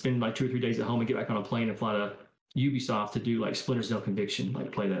and spend like 2 or 3 days at home and get back on a plane and fly to Ubisoft to do like Splinter Cell Conviction,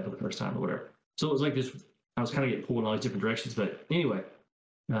 like play that for the first time or whatever. So it was like this, I was kind of getting pulled in all these different directions. But anyway,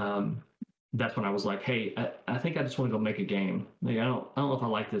 that's when I was like, hey, I think I just want to go make a game. Like I don't know if I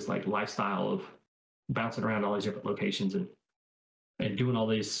like this like lifestyle of bouncing around all these different locations and doing all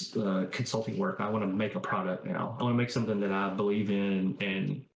this consulting work. I want to make a product now. I want to make something that I believe in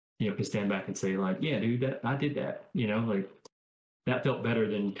and can stand back and say like, yeah, dude, I did that. Like that felt better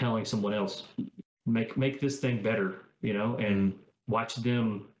than telling someone else, make this thing better, and watch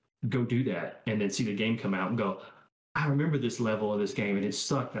them go do that and then see the game come out and go, I remember this level of this game and it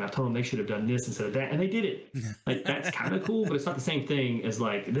sucked and I told them they should have done this instead of that and they did it. Like that's kind of cool, but it's not the same thing as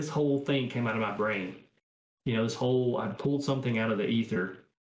like this whole thing came out of my brain. I pulled something out of the ether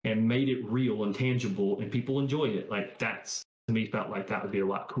and made it real and tangible and people enjoyed it. Like that's, to me, felt like that would be a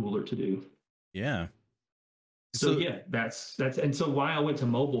lot cooler to do. Yeah. So yeah, that's and so why I went to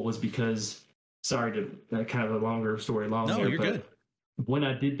mobile was because, sorry to kind of a longer story long. No, here, you're good. When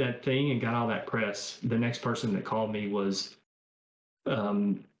I did that thing and got all that press, the next person that called me was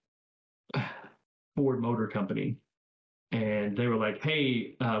Ford Motor Company. And they were like,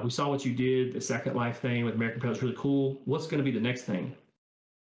 hey, we saw what you did, the Second Life thing with American Apparel is really cool. What's going to be the next thing?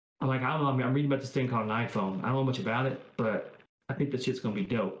 I'm like, I don't know. I'm reading about this thing called an iPhone. I don't know much about it, but I think this shit's gonna be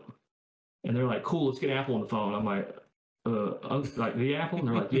dope. And they're like, cool, let's get Apple on the phone. I'm like, like the Apple? And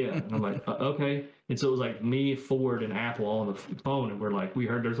they're like, yeah. And I'm like, okay. And so it was like me, Ford, and Apple all on the phone. And we're like, we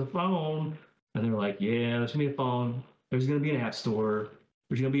heard there's a phone. And they're like, yeah, there's gonna be a phone. There's gonna be an app store.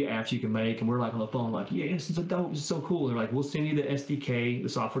 There's gonna be apps you can make. And we're like on the phone, like, yeah, this is a dope. This is so cool. And they're like, we'll send you the SDK, the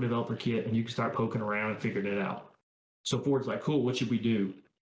software developer kit, and you can start poking around and figuring it out. So Ford's like, cool, what should we do,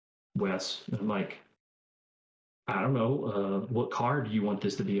 Wes? And I'm like, I don't know, what car do you want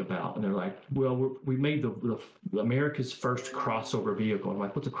this to be about? And they're like, well, we made the America's first crossover vehicle. I'm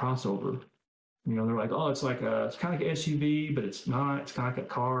like, what's a crossover? You know, they're like, oh, it's kind of like an SUV, but it's not. It's kind of like a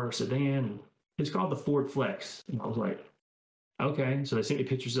car or sedan. It's called the Ford Flex. And I was like, okay. So they sent me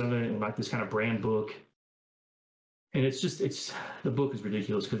pictures of it and like this kind of brand book. And the book is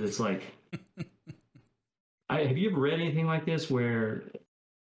ridiculous because it's like, have you ever read anything like this where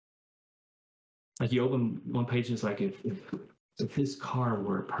like you open one page and it's like, if this car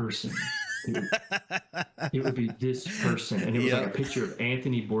were a person, it would be this person. And it was like a picture of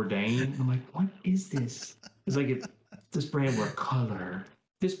Anthony Bourdain. I'm like, what is this? It's like if this brand were a color,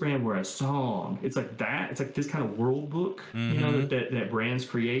 this brand were a song. It's like that. It's like this kind of world book, you know, that brands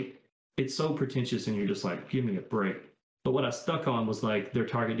create. It's so pretentious and you're just like, give me a break. But what I stuck on was like their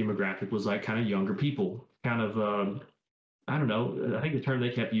target demographic was like kind of younger people, kind of, I don't know. I think the term they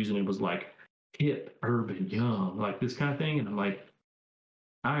kept using it was like hip, urban, young, like this kind of thing. And I'm like,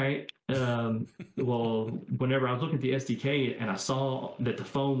 all right. Well, whenever I was looking at the SDK and I saw that the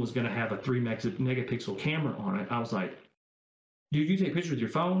phone was going to have a 3 megapixel camera on it, I was like, dude, you take pictures with your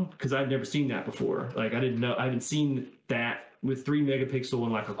phone? Because I've never seen that before. Like, I haven't seen that with 3 megapixel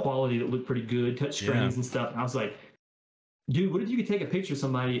and like a quality that looked pretty good, touch screens and stuff. And I was like, dude, what if you could take a picture of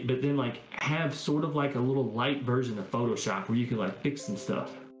somebody, but then like have sort of like a little light version of Photoshop where you could like fix some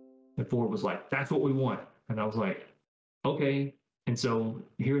stuff? And Ford was like, that's what we want. And I was like, okay. And so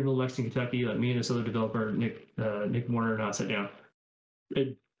here in Little Lexington, Kentucky, like me and this other developer, Nick Warner, and I sat down,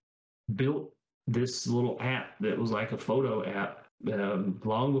 it built this little app that was like a photo app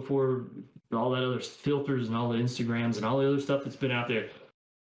long before all that other filters and all the Instagrams and all the other stuff that's been out there.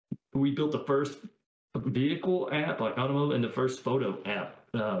 We built the first vehicle app, like automotive, and the first photo app.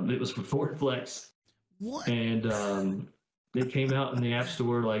 It was for Ford Flex. What? And it came out in the App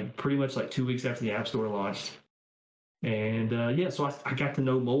Store like pretty much like 2 weeks after the App Store launched. And so I got to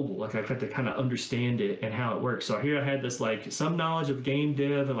know mobile. Like I got to kind of understand it and how it works. So here I had this like some knowledge of game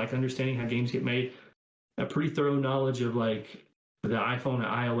dev and like understanding how games get made, a pretty thorough knowledge of like the iPhone and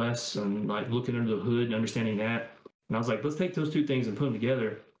iOS and like looking under the hood and understanding that. And I was like, let's take those two things and put them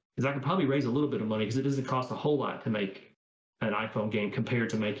together because I could probably raise a little bit of money because it doesn't cost a whole lot to make an iPhone game compared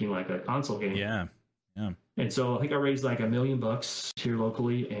to making like a console game. Yeah. And so I think I raised like $1 million here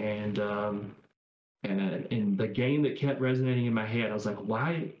locally, and the game that kept resonating in my head, I was like,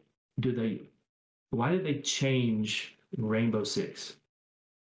 why did they change Rainbow Six?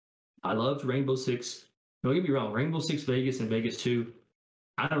 I loved Rainbow Six. Don't get me wrong, Rainbow Six Vegas and Vegas 2.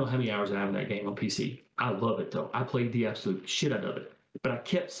 I don't know how many hours I have in that game on PC. I love it though. I played the absolute shit out of it. But I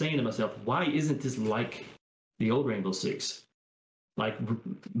kept saying to myself, why isn't this like the old Rainbow Six? Like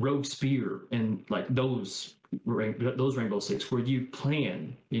Rogue Spear and like those Rainbow Six where you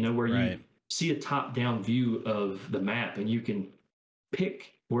plan, you know, where you see a top-down view of the map and you can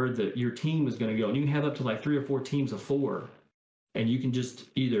pick where your team is going to go. And you can have up to like 3 or 4 teams of 4. And you can just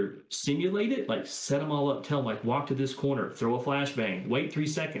either simulate it, like set them all up, tell them like walk to this corner, throw a flashbang, wait 3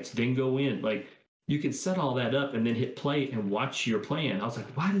 seconds, then go in. Like you can set all that up and then hit play and watch your plan. I was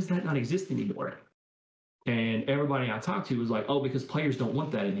like, why does that not exist anymore? And everybody I talked to was like, oh, because players don't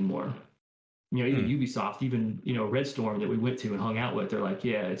want that anymore. You know, even Ubisoft, even, you know, Red Storm that we went to and hung out with, they're like,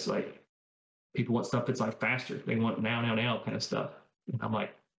 yeah, it's like people want stuff that's like faster. They want now kind of stuff. And I'm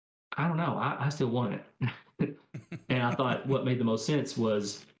like, I don't know. I still want it. And I thought what made the most sense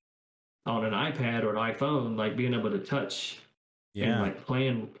was on an iPad or an iPhone, like being able to touch and like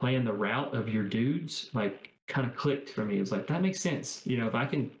playing the route of your dudes, like kind of clicked for me. It's like, that makes sense. You know, if I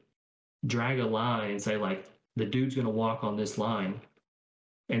can drag a line and say like the dude's going to walk on this line,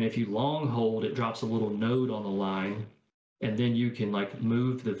 and if you long hold, it drops a little node on the line, and then you can like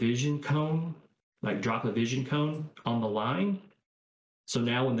move the vision cone, like drop a vision cone on the line. So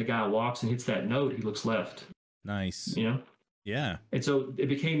now when the guy walks and hits that node, he looks left. Nice. You know? Yeah. And so it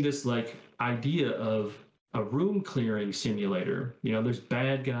became this like idea of a room clearing simulator. You know, there's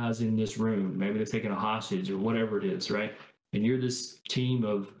bad guys in this room. Maybe they're taking a hostage or whatever it is, right? And you're this team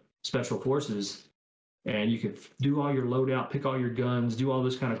of special forces, and you can do all your loadout, pick all your guns, do all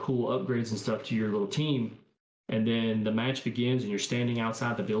this kind of cool upgrades and stuff to your little team. And then the match begins, and you're standing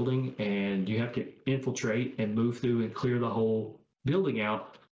outside the building, and you have to infiltrate and move through and clear the whole building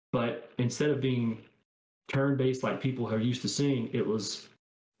out. But instead of being turn-based like people are used to seeing, it was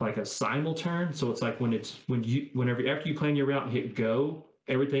like a simul-turn. So it's like whenever after you plan your route and hit go,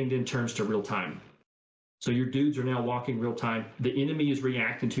 everything then turns to real time. So your dudes are now walking real time. The enemy is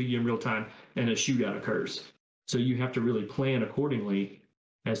reacting to you in real time, and a shootout occurs. So you have to really plan accordingly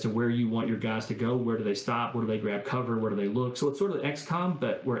as to where you want your guys to go. Where do they stop? Where do they grab cover? Where do they look? So it's sort of XCOM,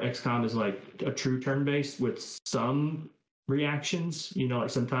 but where XCOM is like a true turn-based with some reactions. You know,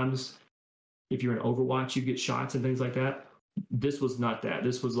 like sometimes if you're in Overwatch, you get shots and things like that. This was not that.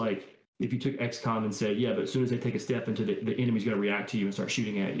 This was like if you took XCOM and said, yeah, but as soon as they take a step into the enemy's going to react to you and start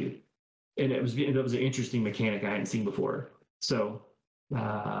shooting at you. And it was an interesting mechanic I hadn't seen before. So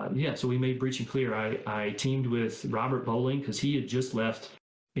so we made Breach and Clear. I teamed with Robert Bowling because he had just left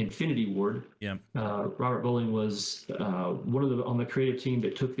Infinity Ward. Yeah. Robert Bowling was one of on the creative team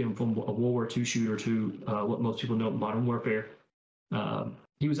that took them from a World War II shooter to what most people know, Modern Warfare.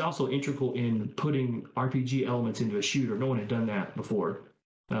 He was also integral in putting RPG elements into a shooter. No one had done that before.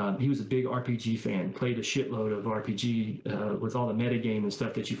 He was a big RPG fan, played a shitload of RPG with all the metagame and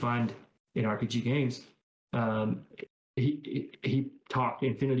stuff that you find in RPG games. He talked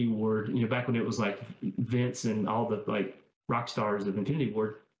Infinity Ward, you know, back when it was like Vince and all the like rock stars of Infinity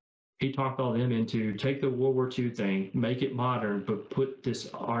Ward. He talked all them into take the World War II thing, make it modern, but put this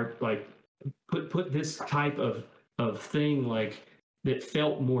art, like put this type of thing like that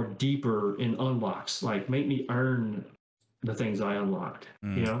felt more deeper in unlocks, like make me earn the things I unlocked,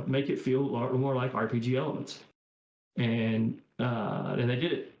 you know, make it feel more like RPG elements. And they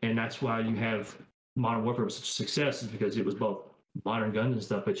did it. And that's why you have Modern Warfare was such a success, is because it was both modern guns and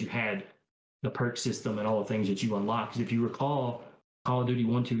stuff, but you had the perk system and all the things that you unlock. Because if you recall, Call of Duty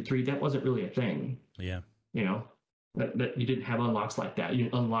 1, 2, 3, that wasn't really a thing. Yeah. You know, that you didn't have unlocks like that. You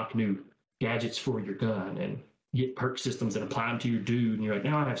didn't unlock new gadgets for your gun and get perk systems and apply them to your dude. And you're like,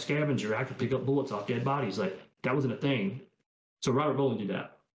 now I have scavenger. I can pick up bullets off dead bodies. Like, that wasn't a thing. So Robert Bowling did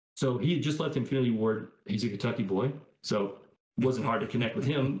that. So he had just left Infinity Ward. He's a Kentucky boy. So it wasn't hard to connect with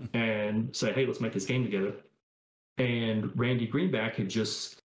him and say, hey, let's make this game together. And Randy Greenback had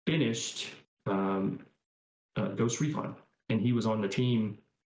just finished Ghost Recon. And he was on the team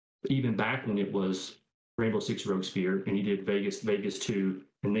even back when it was Rainbow Six Rogue Spear, and he did Vegas 2,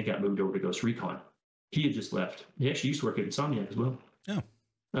 and they got moved over to Ghost Recon. He had just left. He actually used to work at Insomniac as well.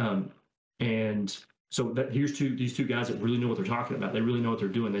 Oh. And so here's these two guys that really know what they're talking about. They really know what they're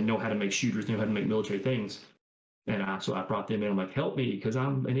doing. They know how to make shooters. They know how to make military things. And so I brought them in. I'm like, help me, because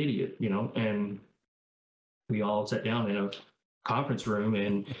I'm an idiot, you know. And we all sat down in a conference room,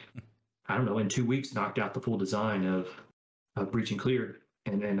 and I don't know, in 2 weeks, knocked out the full design of Breach and Clear.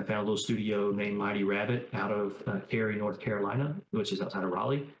 And then I found a little studio named Mighty Rabbit out of Cary, North Carolina, which is outside of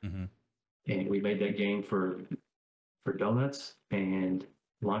Raleigh. Mm-hmm. And we made that game for donuts and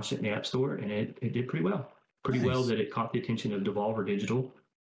launched it in the App Store, and it did pretty well. Pretty well that it caught the attention of Devolver Digital.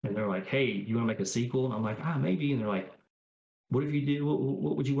 And they're like, hey, you want to make a sequel? And I'm like, maybe. And they're like, what if you did?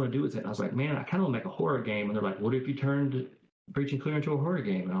 What would you want to do with it? And I was like, man, I kind of want to make a horror game. And they're like, what if you turned Breach and Clear into a horror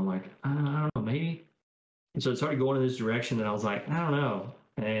game? And I'm like, I don't know, maybe. And so it started going in this direction, and I was like, I don't know.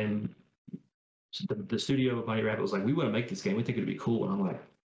 And the studio of Mighty Rabbit was like, we want to make this game. We think it'd be cool. And I'm like,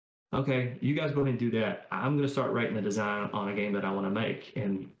 okay, you guys go ahead and do that. I'm going to start writing the design on a game that I want to make.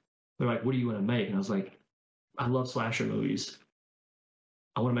 And they're like, what do you want to make? And I was like, I love slasher movies.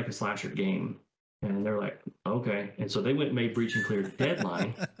 I want to make a slasher game. And they're like, okay. And so they went and made Breach and Clear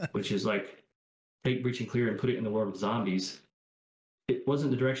Deadline, which is like, take Breach and Clear and put it in the world of zombies. It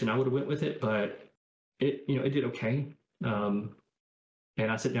wasn't the direction I would have went with it, but it did okay. And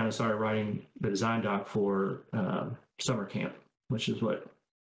I sat down and started writing the design doc for Summer Camp, which is what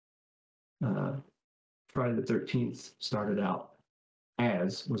Friday the 13th started out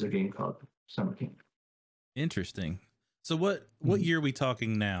as, was a game called Summer Camp. Interesting. So what year are we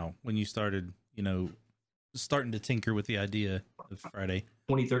talking now when you started, starting to tinker with the idea of Friday?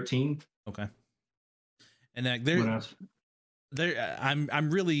 2013. Okay. And I'm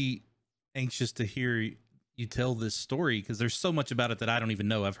really anxious to hear you tell this story, because there's so much about it that I don't even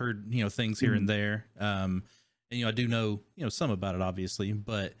know. I've heard, things here and there. And, I do know, some about it, obviously,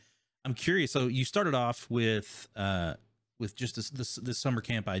 but I'm curious. So you started off with just this summer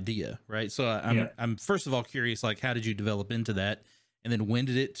camp idea, right? So I'm first of all curious, like, how did you develop into that? And then when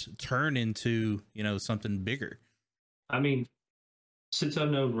did it turn into, something bigger? I mean, since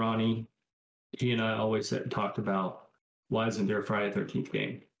I've known Ronnie, he and I always talked about, why isn't there a Friday the 13th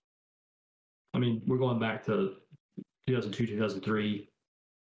game? I mean, we're going back to 2002, 2003.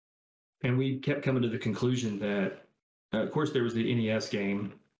 And we kept coming to the conclusion that, of course, there was the NES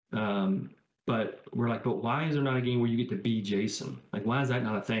game, but we're like, but why is there not a game where you get to be Jason? Like, why is that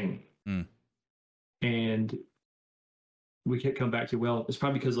not a thing? Mm. And we kept coming back to, well, it's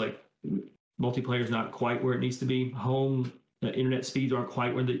probably because like multiplayer is not quite where it needs to be. Home internet speeds aren't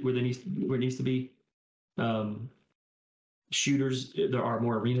quite where it needs to be. Shooters, there are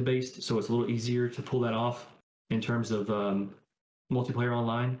more arena based, so it's a little easier to pull that off in terms of multiplayer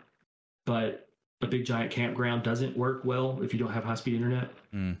online. But a big giant campground doesn't work well if you don't have high speed internet.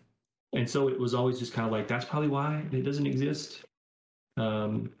 Mm. And so it was always just kind of like, that's probably why it doesn't exist.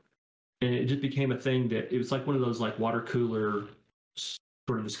 And it just became a thing that it was like one of those like water cooler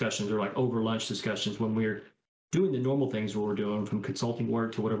sort of discussions, or like over lunch discussions when we're doing the normal things we're doing, from consulting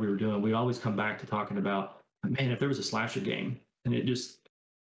work to whatever we were doing. We always come back to talking about, man, if there was a slasher game. And it just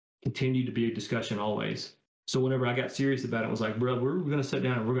continued to be a discussion always. So whenever I got serious about it, I was like, bro, we're going to sit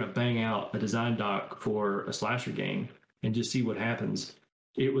down and we're going to bang out a design doc for a slasher game and just see what happens.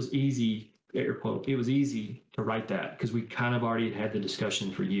 It was easy, air quote, it was easy to write that because we kind of already had the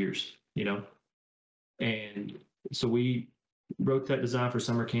discussion for years, you know? And so we wrote that design for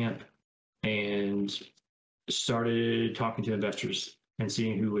summer camp and started talking to investors and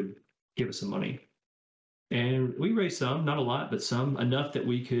seeing who would give us some money. And we raised some, not a lot, but some, enough that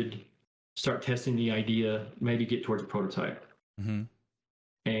we could start testing the idea, maybe get towards a prototype. Mm-hmm.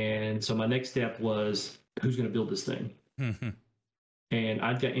 And so my next step was, who's going to build this thing? Mm-hmm. And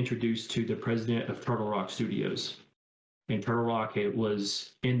I got introduced to the president of Turtle Rock Studios. And Turtle Rock, it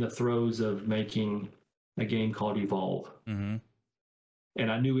was in the throes of making a game called Evolve. Mm-hmm.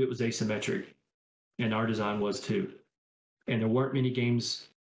 And I knew it was asymmetric, and our design was too. And there weren't many games,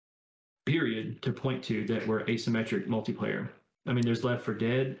 period, to point to that were asymmetric multiplayer. I mean, there's Left 4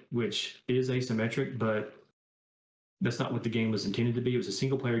 Dead, which is asymmetric, but that's not what the game was intended to be. It was a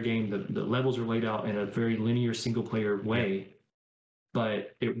single player game. The levels are laid out in a very linear single player way,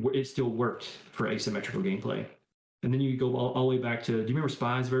 but it still worked for asymmetrical gameplay. And then you go all the way back to, do you remember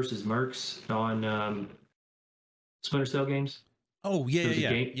Spies versus Mercs on Splinter Cell games? Oh, yeah,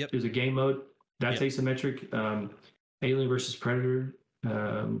 There's a game mode that's asymmetric. Alien versus Predator.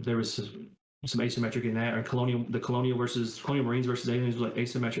 There was some asymmetric in that, or the Colonial Marines versus Aliens was like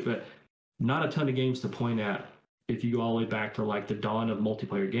asymmetric, but not a ton of games to point at. If you go all the way back to like the dawn of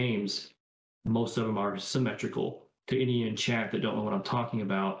multiplayer games, most of them are symmetrical. To any in chat that don't know what I'm talking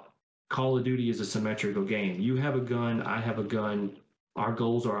about, Call of Duty is a symmetrical game. You have a gun, I have a gun, our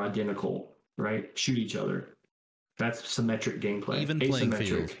goals are identical, right? Shoot each other. That's symmetric gameplay. Even playing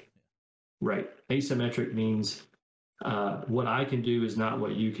field. Right. Asymmetric means what I can do is not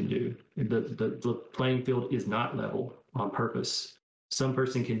what you can do. The playing field is not level on purpose. Some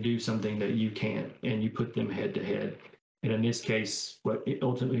person can do something that you can't, and you put them head to head. And in this case, what it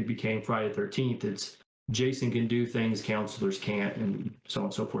ultimately became Friday the 13th, it's Jason can do things counselors can't, and so on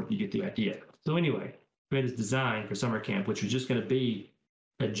and so forth. You get the idea. So anyway, we had this design for summer camp, which was just going to be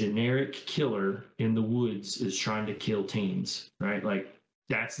a generic killer in the woods is trying to kill teens, right? Like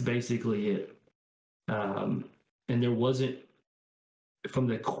that's basically it. And there wasn't, from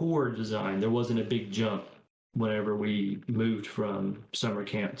the core design, there wasn't a big jump whenever we moved from summer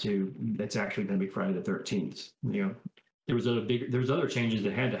camp to that's actually going to be Friday the 13th. You know, there was other changes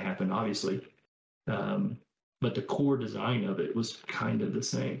that had to happen, obviously, but the core design of it was kind of the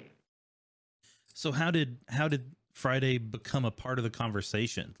same. So how did Friday become a part of the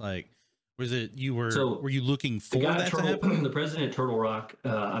conversation? Like, was it were you looking for that to happen? The president of Turtle Rock,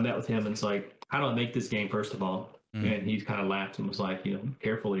 I met with him and it's like, how do I make this game first of all? And he kind of laughed and was like,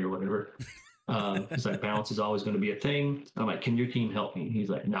 carefully or whatever. He's like, balance is always going to be a thing. I'm like, can your team help me? He's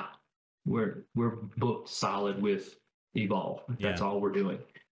like, nah, we're booked solid with Evolve. That's all we're doing.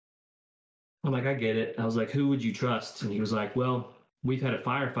 I'm like, I get it. I was like, who would you trust? And he was like, well, we've had a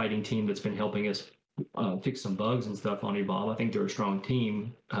firefighting team that's been helping us fix some bugs and stuff on Evolve. I think they're a strong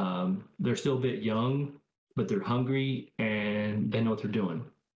team. They're still a bit young, but they're hungry and they know what they're doing.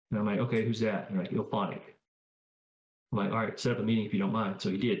 And I'm like, okay, who's that? And they're like, Ilphonic. I'm like, all right, set up a meeting if you don't mind. So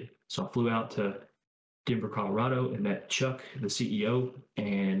he did. So I flew out to Denver, Colorado, and met Chuck, the CEO,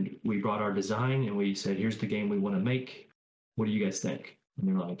 and we brought our design and we said, here's the game we want to make. What do you guys think? And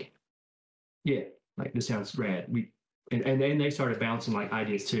they're like, yeah, like this sounds rad. And then they started bouncing like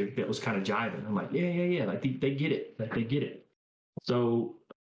ideas too. That was kind of jiving. I'm like, yeah. Like they get it. Like they get it. So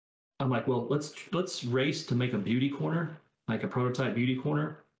I'm like, well, let's race to make a beauty corner, like a prototype beauty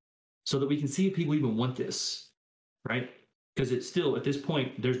corner, so that we can see if people even want this, right? Because it's still, at this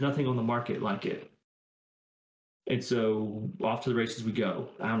point, there's nothing on the market like it. And so off to the races we go.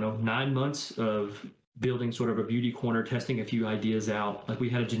 I don't know, 9 months of building sort of a beauty corner, testing a few ideas out. Like we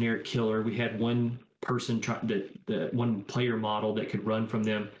had a generic killer. We had one person one player model that could run from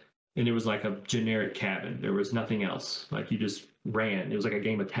them, and it was like a generic cabin. There was nothing else. Like you just ran. It was like a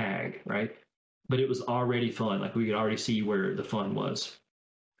game of tag, right? But it was already fun. Like we could already see where the fun was.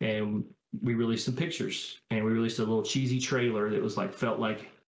 And we released some pictures, and we released a little cheesy trailer that was like felt like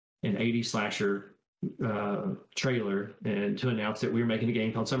an 80s slasher trailer, and to announce that we were making a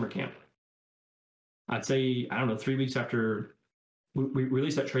game called Summer Camp. I'd say, I don't know, 3 weeks after we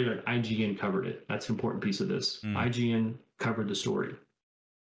released that trailer, IGN covered it. That's an important piece of this. IGN covered the story.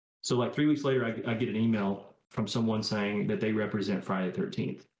 So like 3 weeks later, I get an email from someone saying that they represent Friday the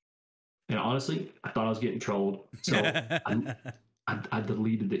 13th. And honestly, I thought I was getting trolled. So I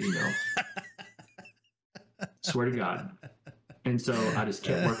deleted the email. Swear to God. And so I just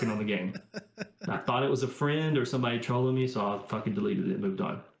kept working on the game. I thought it was a friend or somebody trolling me, so I fucking deleted it and moved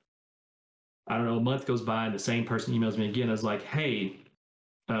on. I don't know, a month goes by and the same person emails me again. I was like, hey,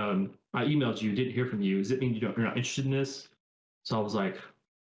 I emailed you, didn't hear from you. Does it mean you're not interested in this? So I was like,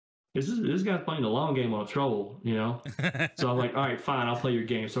 this guy's playing the long game on a troll, you know? So I'm like, all right, fine, I'll play your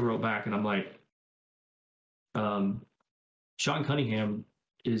game. So I wrote back and I'm like, Sean Cunningham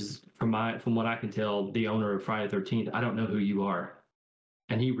is, from what I can tell, the owner of Friday the 13th. I don't know who you are.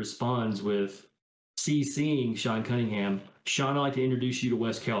 And he responds with CCing Sean Cunningham. Sean, I'd like to introduce you to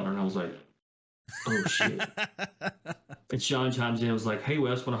Wes Kellner. And I was like, oh shit. And Sean chimes in and was like, hey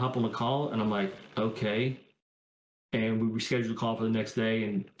Wes, want to hop on the call? And I'm like, okay. And we rescheduled the call for the next day,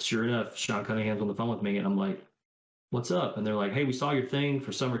 and sure enough, Sean Cunningham's on the phone with me, and I'm like, what's up? And they're like, hey, we saw your thing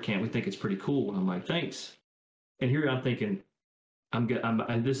for summer camp. We think it's pretty cool. And I'm like, thanks. And here I'm thinking,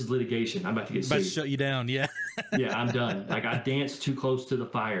 and this is litigation. I'm about to get sued. About to shut you down, yeah. Yeah, I'm done. Like, I danced too close to the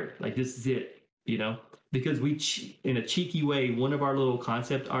fire. Like, this is it, you know? Because in a cheeky way, one of our little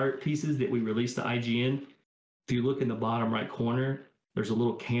concept art pieces that we released to IGN, if you look in the bottom right corner, there's a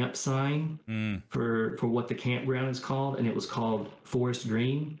little camp sign for what the campground is called, and it was called Forest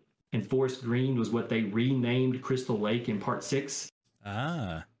Green. And Forest Green was what they renamed Crystal Lake in Part 6.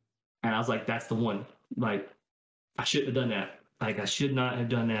 Ah. And I was like, that's the one. Like, I shouldn't have done that. Like, I should not have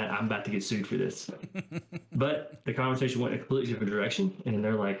done that. I'm about to get sued for this. But the conversation went in a completely different direction. And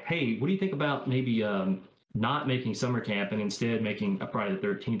they're like, hey, what do you think about maybe not making summer camp and instead making a Friday the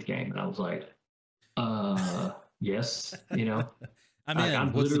 13th game? And I was like, yes, you know.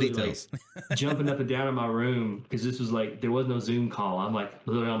 I'm What's the literally details? Like, jumping up and down in my room because this was like, there was no Zoom call. I'm like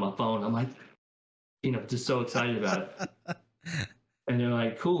literally on my phone. I'm like, you know, just so excited about it. And they're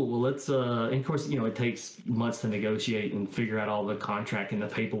like, cool, well, let's, and of course, you know, it takes months to negotiate and figure out all the contract and the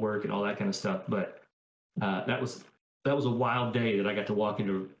paperwork and all that kind of stuff. But that was a wild day that I got to walk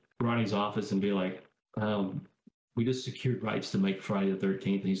into Ronnie's office and be like, we just secured rights to make Friday the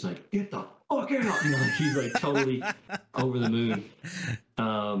 13th. And he's like, get the fuck out. You know, he's like totally over the moon.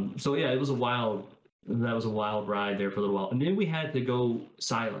 So yeah, that was a wild ride there for a little while. And then we had to go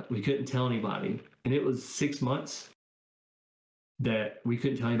silent. We couldn't tell anybody. And it was 6 months that we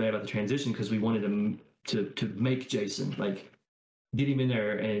couldn't tell anybody about the transition because we wanted him to make Jason, like get him in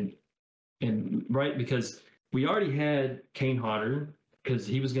there and right, because we already had Kane Hodder because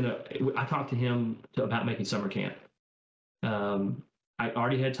he was I talked to him about making summer camp. I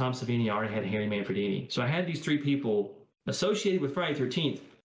already had Tom Savini, I already had Harry Manfredini. So I had these three people associated with Friday 13th,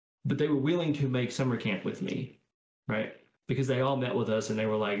 but they were willing to make summer camp with me, right? Because they all met with us and they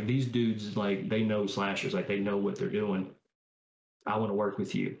were like, these dudes, like, they know slashers, like they know what they're doing. I want to work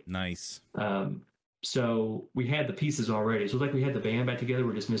with you. Nice. So we had the pieces already. So like we had the band back together.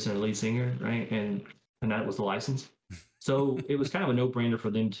 We're just missing a lead singer, right? And that was the license. So it was kind of a no-brainer for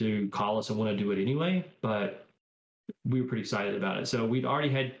them to call us and want to do it anyway. But we were pretty excited about it. So we'd already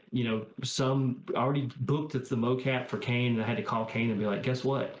had, you know, already booked the mocap for Kane, and I had to call Kane and be like, guess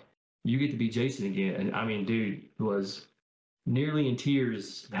what? You get to be Jason again. And I mean, dude was nearly in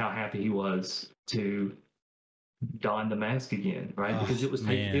tears how happy he was to don the mask again, right? Because it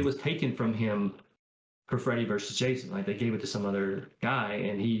was taken from him for Freddy versus Jason. Like they gave it to some other guy,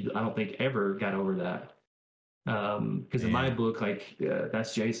 and I don't think ever got over that. Because in my book, like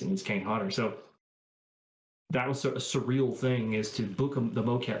that's Jason, he's Kane Hodder. So that was a surreal thing, is to book the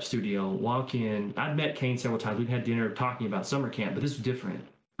mocap studio, walk in. I'd met Kane several times. We'd had dinner talking about summer camp, but this was different,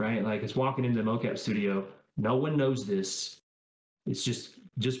 right? Like it's walking into the mocap studio. No one knows this. It's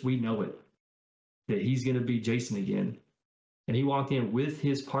just we know it, that he's going to be Jason again. And he walked in with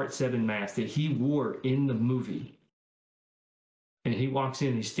his Part 7 mask that he wore in the movie. And he walks in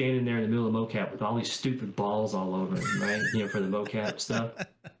and he's standing there in the middle of the mocap with all these stupid balls all over him, right? You know, for the mocap stuff.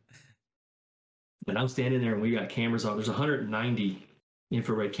 And I'm standing there and we got cameras on. There's 190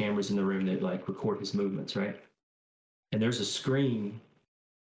 infrared cameras in the room that like record his movements, right? And there's a screen,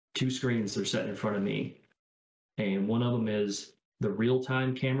 2 screens that are set in front of me. And one of them is the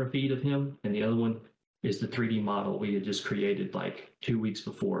real-time camera feed of him, and the other one is the 3D model we had just created like 2 weeks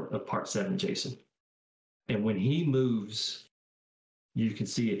before of Part 7 Jason. And when he moves, you can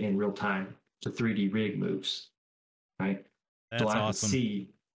see it in real time. The 3D rig moves, right? That's awesome.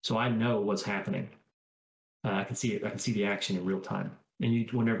 So I know what's happening. I can see it. I can see the action in real time. And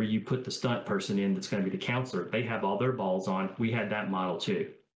whenever you put the stunt person in, that's going to be the counselor. They have all their balls on. We had that model too.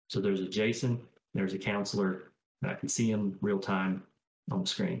 So there's a Jason, there's a counselor, and I can see him real time on the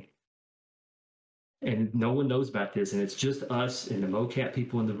screen. And no one knows about this, and it's just us and the mocap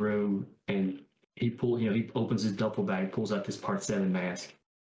people in the room. And he opens his duffel bag, pulls out this Part 7 mask,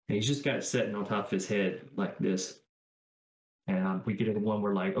 and he's just got it sitting on top of his head like this. And we get into one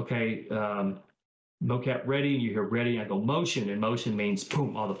where like, okay, mocap ready, and you hear ready, and I go motion, and motion means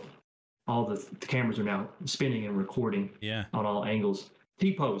boom, all the cameras are now spinning and recording on all angles.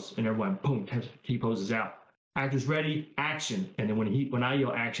 T-pose, and everyone boom, T-pose is out. Actors ready, action. And then when I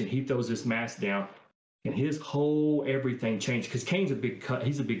yell action, he throws this mask down, and his whole everything changed, because Kane's a big cut.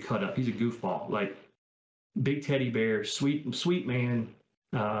 He's a big cut up. He's a goofball, like big teddy bear, sweet man.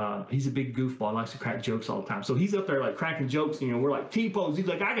 He's a big goofball, likes to crack jokes all the time. So he's up there like cracking jokes, we're like T-pose. He's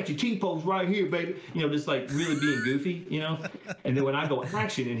like, I got your T-pose right here, baby. Just like really being goofy, And then when I go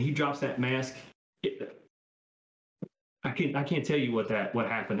action and he drops that mask, I can't tell you what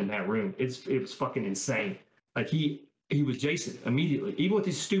happened in that room. It was fucking insane. Like he was Jason immediately, even with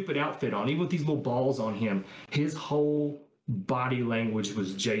his stupid outfit on, even with these little balls on him, his whole body language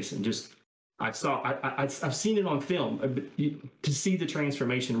was Jason. Just I've seen it on film, but to see the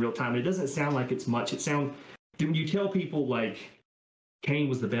transformation in real time, it doesn't sound like it's much. When you tell people like Kane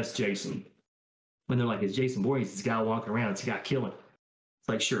was the best Jason, when they're like, it's Jason Voorhees, this guy walking around, it's a guy killing. It's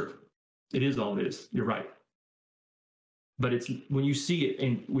like, sure, it is all it is. You're right. But it's when you see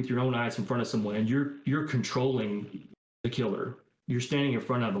it with your own eyes in front of someone, and you're controlling the killer. You're standing in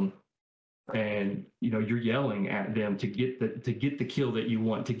front of them, and you're yelling at them to get the kill that you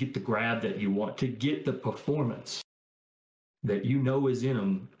want, to get the grab that you want, to get the performance that is in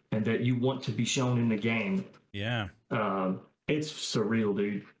them and that you want to be shown in the game. Yeah. It's surreal,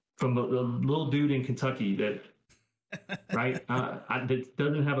 dude. From the little dude in Kentucky that right that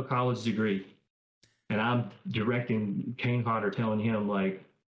doesn't have a college degree, and I'm directing Kane Hodder, telling him like,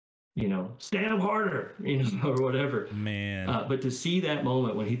 stand up harder, or whatever. Man. But to see that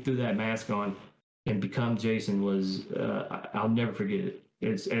moment when he threw that mask on and become Jason was, I'll never forget it.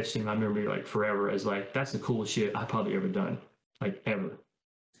 It's etched in my memory like forever as like, that's the coolest shit I've probably ever done, like ever.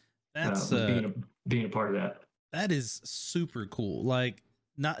 That's being a part of that. That is super cool. Like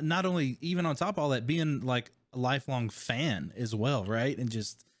not only even on top of all that, being like a lifelong fan as well, right? And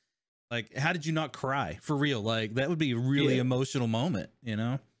just like, how did you not cry for real? Like that would be a really emotional moment,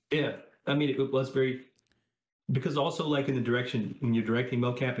 Yeah, I mean, it was very, because also like in the direction, when you're directing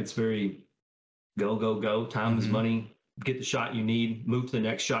mocap, it's very go, go, go. Time is money. Get the shot you need, move to the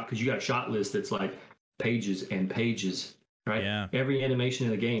next shot, because you got a shot list that's like pages and pages, right? Yeah. Every animation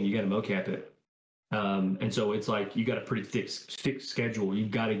in the game, you got to mocap it. And so it's like you got a pretty thick schedule. You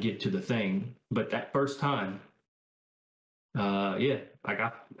got to get to the thing. But that first time, like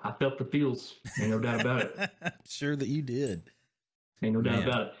I felt the feels. Ain't no doubt about it. Sure that you did. Ain't no doubt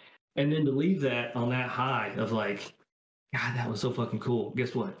about it. And then to leave that on that high of like, God, that was so fucking cool.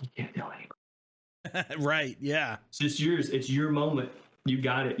 Guess what? You can't tell anyone. Right. Yeah. It's just yours. It's your moment. You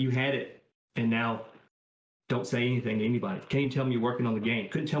got it. You had it. And now don't say anything to anybody. Can't even tell me you're working on the game.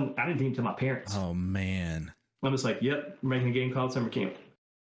 Couldn't tell me. I didn't even tell my parents. Oh, man. I'm just like, yep, we're making a game called Summer Camp.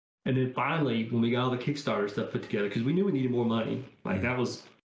 And then finally, when we got all the Kickstarter stuff put together, because we knew we needed more money. Like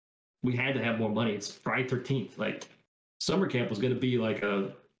we had to have more money. It's Friday 13th. Like Summer Camp was going to be like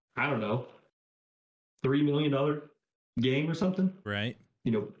a, I don't know, $3 million game or something. Right.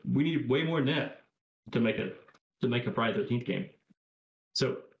 We needed way more than that to make a Friday 13th game.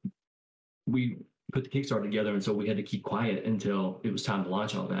 So we put the Kickstarter together, and so we had to keep quiet until it was time to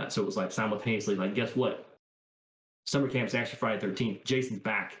launch all that. So it was like simultaneously, like, guess what? Summer Camp's actually Friday 13th. Jason's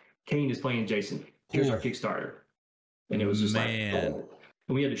back. Kane is playing Jason. Here's our Kickstarter. And it was just like, oh.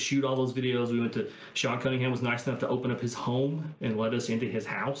 And we had to shoot all those videos. We went to, Sean Cunningham was nice enough to open up his home and let us into his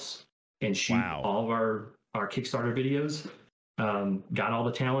house and shoot all of our Kickstarter videos. Got all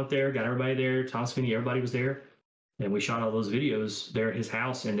the talent there, got everybody there. Tom Spinney, everybody was there. And we shot all those videos there at his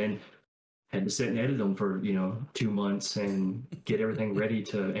house, and then had to sit and edit them for, 2 months and get everything ready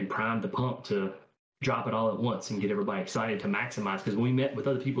and prime the pump to drop it all at once and get everybody excited to maximize. Because when we met with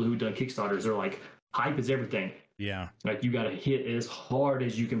other people who'd done Kickstarters, they're like, hype is everything. Yeah. Like you got to hit as hard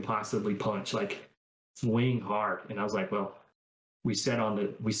as you can possibly punch, like swing hard. And I was like, well, we said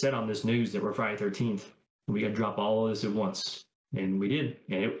on this news that we're Friday 13th. And we got to drop all of this at once. And we did.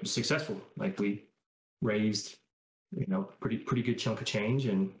 And it was successful. Like we raised, pretty good chunk of change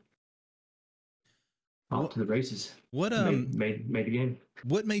and off to the races. What made the game.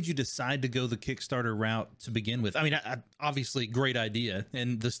 What made you decide to go the Kickstarter route to begin with? I mean, obviously great idea,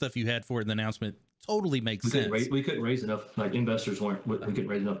 and the stuff you had for it in the announcement totally makes sense. We couldn't raise enough. Like investors weren't. We couldn't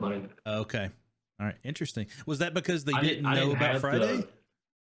raise enough money. Okay, all right, interesting. Was that because they didn't know about Friday?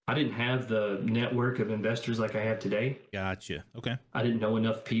 I didn't have the network of investors like I have today. Gotcha. Okay. I didn't know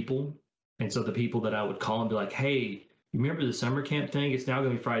enough people, and so the people that I would call and be like, "Hey, you remember the summer camp thing? It's now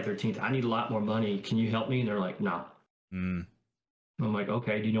going to be Friday 13th. I need a lot more money. Can you help me?" And they're like, "No." I'm like,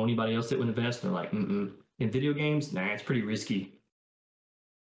 "Okay. Do you know anybody else that would invest?" And they're like, "Mm-mm." In video games, nah, it's pretty risky.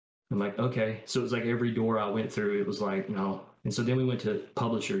 I'm like, okay. So it was like every door I went through, it was like, no. And so then we went to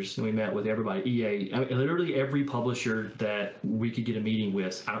publishers and we met with everybody. EA, literally every publisher that we could get a meeting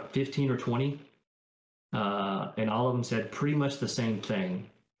with, 15 or 20. And all of them said pretty much the same thing.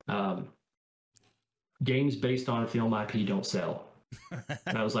 Games based on film IP don't sell.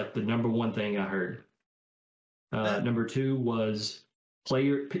 That was like the number one thing I heard. Number two was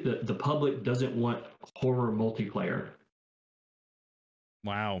the public doesn't want horror multiplayer.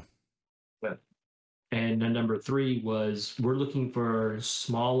 Wow. And then number three was we're looking for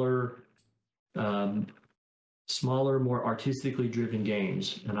smaller, more artistically driven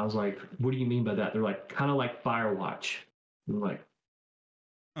games. And I was like, what do you mean by that? They're like, kind of like Firewatch. I'm like,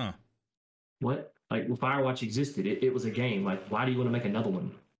 huh? What? Like, well, Firewatch existed. It was a game. Like, why do you want to make another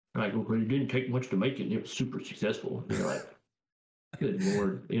one? Like, well, it didn't take much to make it, and it was super successful. And you're like, good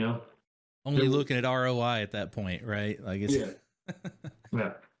Lord, Only looking at ROI at that point, right? Like, it's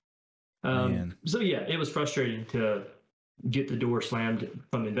yeah. So yeah, it was frustrating to get the door slammed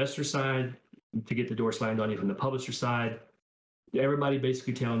from the investor side, to get the door slammed on you from the publisher side. Everybody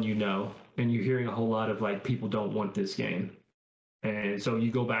basically telling you no, and you're hearing a whole lot of like, people don't want this game. And so you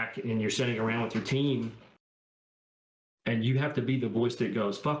go back and you're sitting around with your team and you have to be the voice that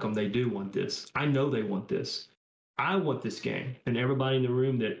goes, fuck them, they do want this. I know they want this. I want this game. And everybody in the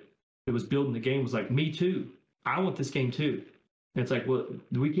room that was building the game was like, me too. I want this game too. And it's like, well,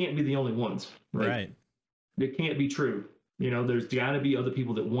 we can't be the only ones. Right. It can't be true. There's got to be other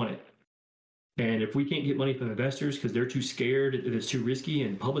people that want it. And if we can't get money from investors because they're too scared, it's too risky,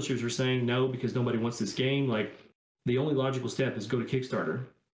 and publishers are saying no because nobody wants this game, like the only logical step is go to Kickstarter.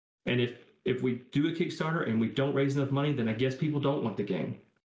 And if we do a Kickstarter and we don't raise enough money, then I guess people don't want the game.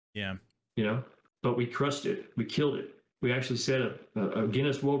 Yeah. But we crushed it. We killed it. We actually set a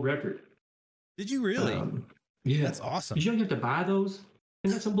Guinness World Record. Did you really? Yeah. That's awesome. You don't have to buy those?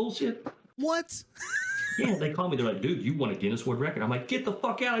 Isn't that some bullshit? What? Yeah, they call me. They're like, dude, you won a Guinness World Record. I'm like, get the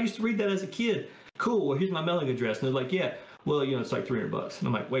fuck out. I used to read that as a kid. Cool. Well, here's my mailing address. And they're like, yeah, well, it's like $300. And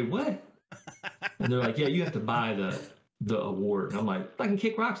I'm like, wait, what? And they're like, yeah, you have to buy the award. And I'm like, I can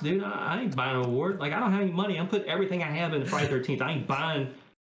kick rocks, dude. I ain't buying an award. Like, I don't have any money. I'm putting everything I have in Friday 13th. I ain't buying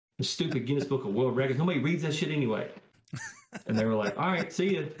the stupid Guinness Book of World Records. Nobody reads that shit anyway. And they were like, all right,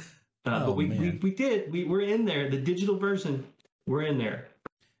 see you. But we did. We're in there. The digital version, we're in there.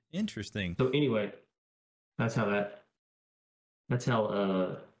 Interesting. So anyway, that's how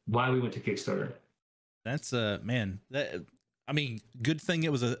why we went to Kickstarter. That's man, good thing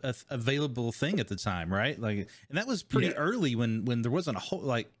it was a available thing at the time, right? Like, and that was pretty early when there wasn't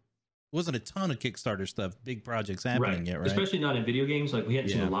wasn't a ton of Kickstarter stuff, big projects happening yet, right? Especially not in video games. Like we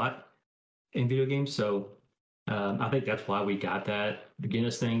hadn't seen a lot in video games, so I think that's why we got that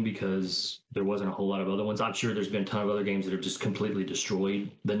Guinness thing, because there wasn't a whole lot of other ones. I'm sure there's been a ton of other games that have just completely destroyed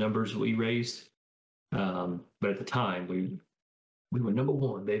the numbers we raised. But at the time, we were number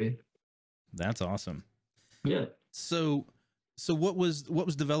one, baby. That's awesome. Yeah. So what was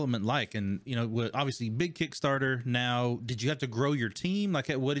development like? And obviously big Kickstarter. Now, did you have to grow your team? Like,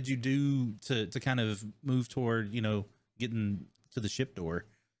 what did you do to kind of move toward getting to the ship door?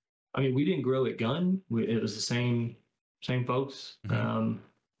 I mean, we didn't grow at Gun. It was the same folks. Mm-hmm.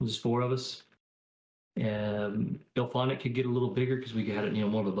 It was 4 of us. IllFonic could get a little bigger because we had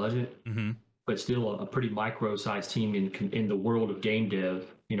more of a budget, but still a pretty micro-sized team in the world of game dev.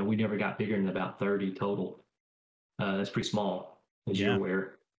 We never got bigger than about 30 total. That's pretty small, as you're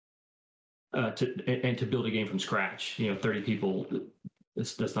aware. To build a game from scratch, 30 people,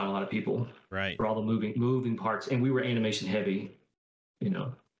 that's not a lot of people, right? For all the moving parts, and we were animation heavy,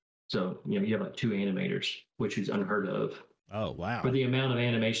 So you have like 2 animators, which is unheard of. Oh wow! For the amount of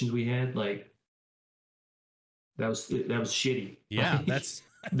animations we had, like that was shitty. Yeah, that's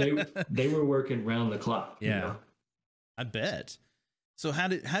they were working round the clock. Yeah, you know? I bet. So how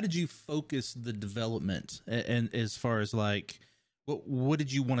did you focus the development, and as far as like what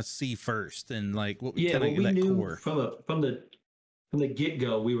did you want to see first, and like what we knew core? from the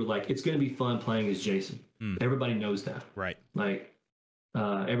get-go, we were like, it's going to be fun playing as Jason. Everybody knows that, right? Like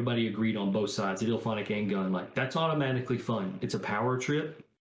everybody agreed on both sides, IllFonic and Gunn, like that's automatically fun. It's a power trip.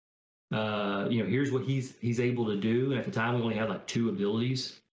 You know, here's what he's able to do. And at the time we only had like 2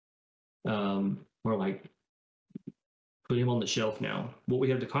 abilities. We're like, put him on the shelf now. What we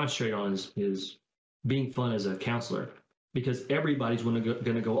have to concentrate on is being fun as a counselor, because everybody's going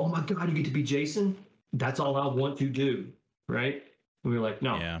to go, oh my God, you get to be Jason? That's all I want to do, right? And we were like,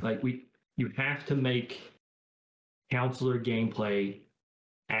 no, like you have to make counselor gameplay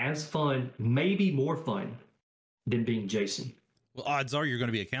as fun, maybe more fun than being Jason. Well, odds are you're going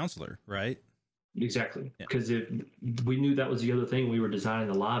to be a counselor, right? Exactly. Because if we knew that was the other thing we were designing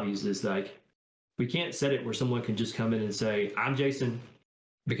the lobbies, is like, we can't set it where someone can just come in and say, I'm Jason,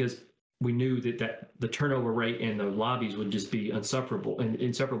 because we knew that the turnover rate in the lobbies would just be insufferable,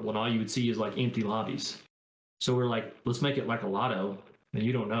 and all you would see is like empty lobbies. So we're like, let's make it like a lotto, and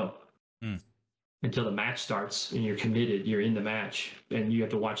you don't know until the match starts, and you're committed, you're in the match, and you have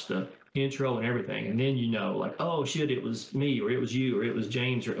to watch the intro and everything, and then you know, like, oh shit, it was me, or it was you, or it was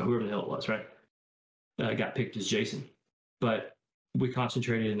James, or whoever the hell it was, right? Got picked as Jason. But we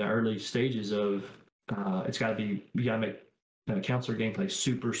concentrated in the early stages of you got to make counselor gameplay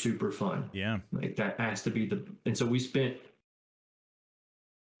super, super fun. Yeah, like that has to be and so we spent,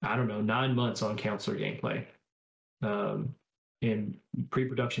 I don't know, 9 months on counselor gameplay, in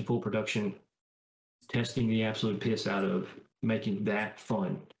pre-production, full production, testing the absolute piss out of making that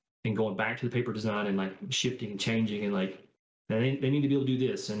fun, and going back to the paper design and like shifting and changing, and like they need to be able to do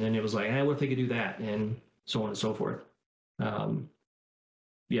this, and then it was like, hey, what if they could do that, and so on and so forth.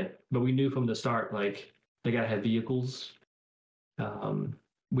 Yeah, but we knew from the start, like, they got to have vehicles.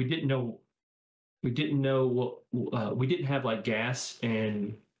 We didn't know what we didn't have like gas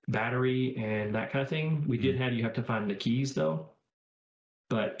and battery and that kind of thing. We did have, you have to find the keys though.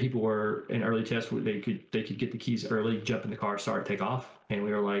 But people were in early tests where they could get the keys early, jump in the car, start, take off, and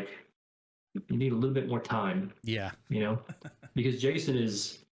we were like, you need a little bit more time. Yeah, you know, because Jason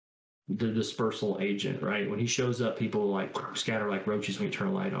is the dispersal agent, right? When he shows up, people like scatter like roaches when you turn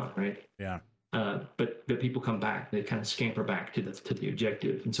a light on, right? Yeah. But people come back, they kind of scamper back to the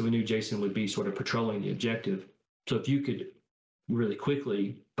objective. And so we knew Jason would be sort of patrolling the objective. So if you could really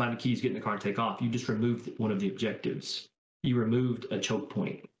quickly find the keys, get in the car, and take off, you just removed one of the objectives. You removed a choke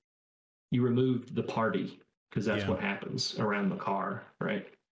point. You removed the party, because that's what happens around the car, right?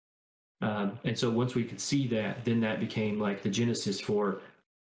 And so once we could see that, then that became like the genesis for,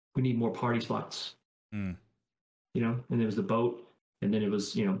 we need more party spots, you know, and it was the boat. And then it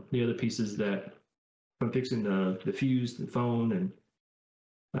was, you know, the other pieces that, from fixing the fuse, the phone, and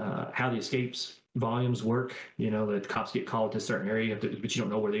how the escapes volumes work. You know, the cops get called to a certain area, but you don't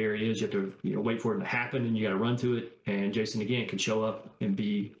know where the area is. You have to, you know, wait for it to happen, and you got to run to it. And Jason again can show up and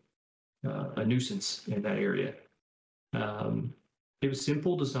be a nuisance in that area. It was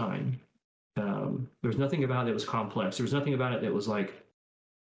simple design. There was nothing about it that was complex. There was nothing about it that was like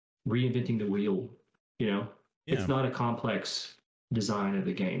reinventing the wheel. You know, it's not a complex design of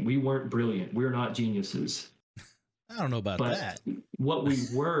the game. We weren't brilliant. We're not geniuses. I don't know about that. What we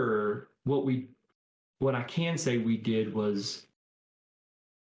were, what I can say we did was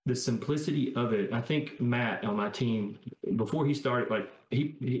the simplicity of it. I think Matt on my team, before he started, like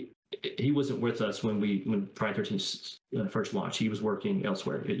he wasn't with us when Friday 13 first launched. He was working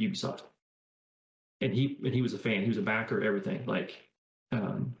elsewhere at Ubisoft, and he was a fan. He was a backer, everything. Like,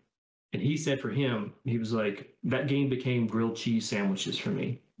 and he said for him, he was like, that game became grilled cheese sandwiches for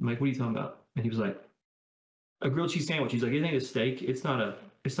me. I'm like, what are you talking about? And he was like, a grilled cheese sandwich. He's like, it ain't a steak. It's not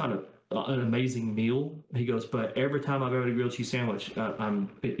an amazing meal. He goes, but every time I've ever had a grilled cheese sandwich,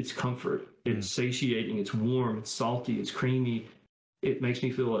 it's comfort. It's satiating. It's warm. It's salty. It's creamy. It makes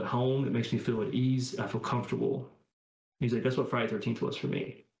me feel at home. It makes me feel at ease. I feel comfortable. He's like, that's what Friday 13th was for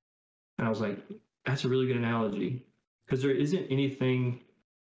me. And I was like, that's a really good analogy, because there isn't any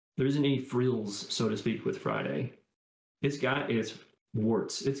frills, so to speak, with Friday. It's got its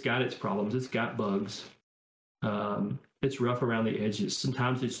warts. It's got its problems. It's got bugs. It's rough around the edges.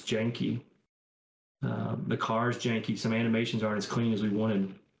 Sometimes it's janky. The car's janky. Some animations aren't as clean as we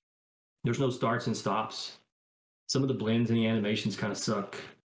wanted. There's no starts and stops. Some of the blends in the animations kind of suck.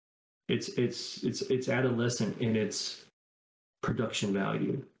 It's adolescent in its production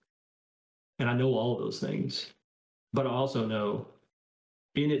value. And I know all of those things. But I also know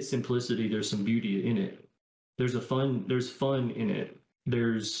in its simplicity, there's some beauty in it. There's fun in it.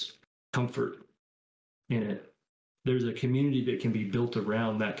 there's comfort in it. There's a community that can be built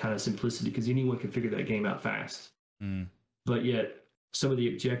around that kind of simplicity because anyone can figure that game out fast. But yet, some of the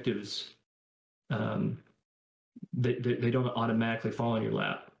objectives, they don't automatically fall in your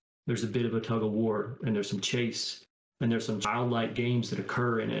lap. There's a bit of a tug of war, and there's some chase, and there's some childlike games that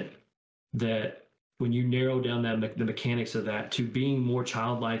occur in it that when you narrow down the mechanics of that to being more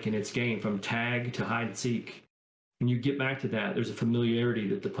childlike in its game, from tag to hide and seek, when you get back to that, there's a familiarity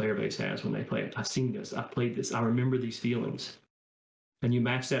that the player base has when they play it. I've seen this. I've played this. I remember these feelings. And you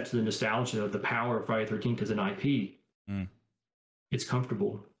match that to the nostalgia of the power of Friday the 13th as an IP. It's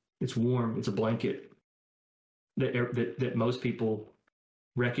comfortable. It's warm. It's a blanket that most people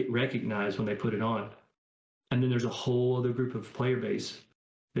recognize when they put it on. And then there's a whole other group of player base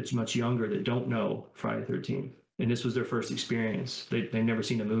that's much younger that don't know Friday the 13th. And this was their first experience. They've never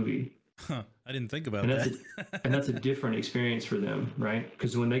seen a movie. Huh, I didn't think about that. And that's a different experience for them, right?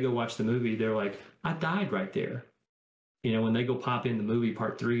 Because when they go watch the movie, they're like, I died right there. You know, when they go pop in the movie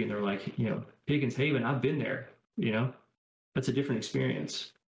part 3 and they're like, you know, Higgins Haven, I've been there, you know? That's a different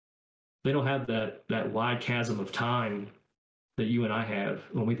experience. They don't have that wide chasm of time that you and I have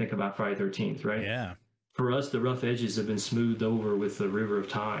when we think about Friday the 13th, right? Yeah. For us, the rough edges have been smoothed over with the river of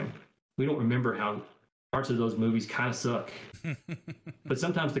time. We don't remember how parts of those movies kind of suck. But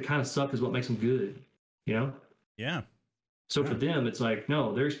sometimes the kind of suck is what makes them good, you know? Yeah. So for them, it's like,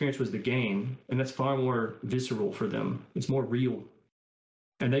 no, their experience was the game, and that's far more visceral for them. It's more real.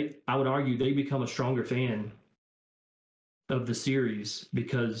 And I would argue they become a stronger fan of the series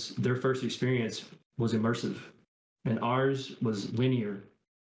because their first experience was immersive and ours was linear.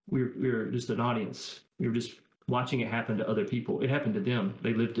 We were just an audience. We were just watching it happen to other people. It happened to them.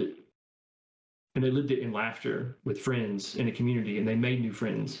 They lived it. And they lived it in laughter with friends in a community, and they made new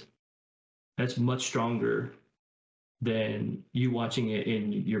friends. That's much stronger than you watching it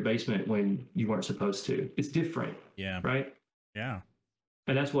in your basement when you weren't supposed to. It's different. Yeah. Right? Yeah.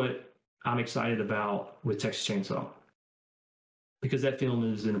 And that's what I'm excited about with Texas Chainsaw. Because that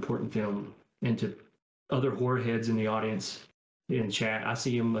film is an important film. And to other horror heads in the audience, in chat, I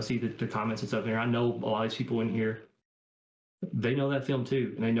see them, I see the comments and stuff there. I know a lot of these people in here, they know that film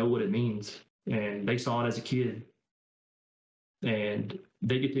too, and they know what it means. And they saw it as a kid. And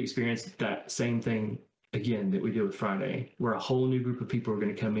they get to experience that same thing again that we did with Friday, where a whole new group of people are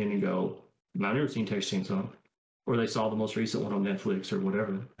going to come in and go, I've never seen Texas Chainsaw. Or they saw the most recent one on Netflix or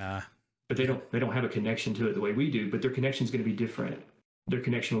whatever. But they don't have a connection to it the way we do, but their connection is going to be different. Their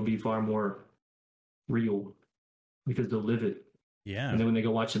connection will be far more real because they'll live it. Yeah. And then when they go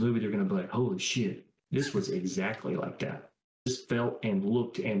watch the movie, they're going to be like, holy shit, this was exactly like that. This felt and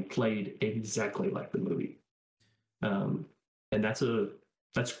looked and played exactly like the movie. And that's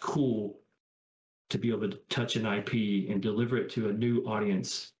cool to be able to touch an IP and deliver it to a new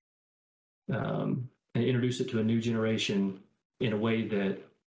audience, and introduce it to a new generation in a way that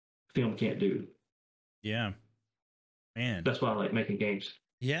film can't do. Yeah. Man. That's why I like making games.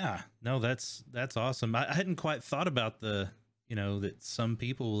 Yeah. No, that's awesome. I hadn't quite thought about that some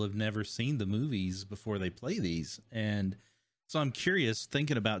people will have never seen the movies before they play these. And so I'm curious,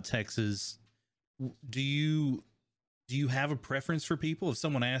 thinking about Texas, do you have a preference for people? If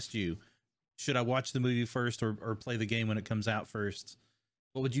someone asked you, should I watch the movie first or play the game when it comes out first,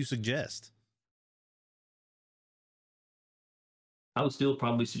 what would you suggest? I would still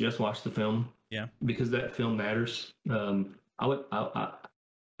probably suggest watch the film. Yeah. Because that film matters. I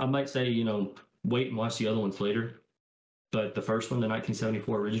might say, wait and watch the other ones later. But the first one, the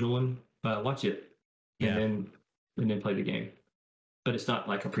 1974 original one, watch it. Yeah. And then play the game. But it's not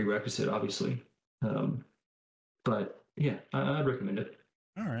like a prerequisite, obviously. But yeah, I'd recommend it.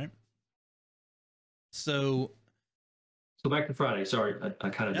 All right. So back to Friday. Sorry, I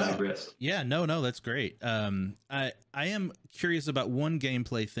kind of digressed. Yeah, no, that's great. I am curious about one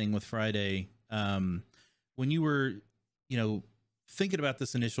gameplay thing with Friday. When you were, thinking about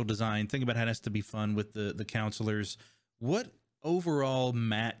this initial design, thinking about how it has to be fun with the counselors, what overall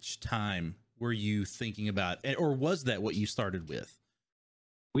match time were you thinking about, or was that what you started with?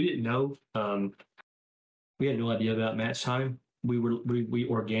 We didn't know. We had no idea about match time. We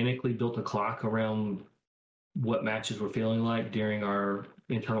organically built a clock around what matches were feeling like during our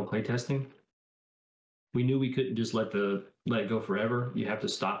internal playtesting. We knew we couldn't just let it go forever. You have to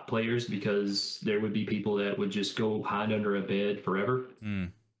stop players because there would be people that would just go hide under a bed forever.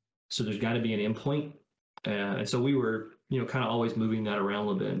 So there's got to be an endpoint. And so we were, kind of always moving that around a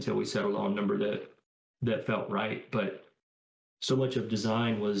little bit until we settled on a number that felt right. But so much of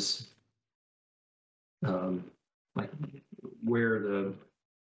design was like where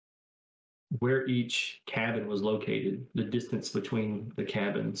where each cabin was located, the distance between the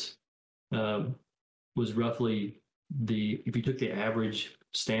cabins was roughly if you took the average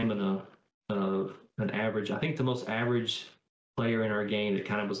stamina of an average, I think the most average player in our game that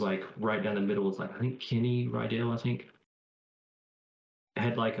kind of was like right down the middle was like, I think Kenny Rydell, I think,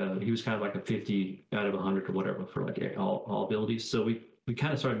 had like he was kind of like a 50 out of 100 or whatever for like all abilities. So we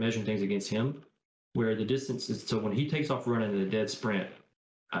kind of started measuring things against him, where the distance is, so when he takes off running in a dead sprint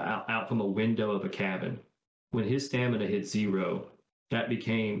out from a window of a cabin, when his stamina hit 0, that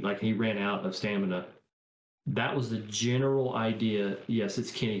became like he ran out of stamina. That was the general idea. Yes, it's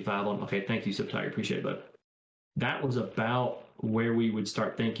Kenny 5 on. Okay, thank you, Subtiger. Appreciate it, but that was about where we would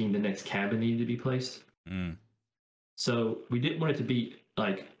start thinking the next cabin needed to be placed. So we didn't want it to be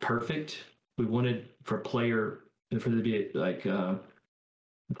like perfect. We wanted for there to be like a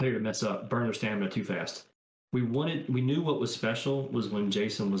player to mess up, burn their stamina too fast. We knew what was special was when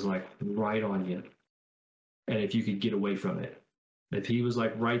Jason was like right on you, and if you could get away from it. If he was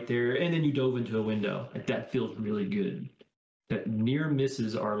like right there and then you dove into a window, like that feels really good. That near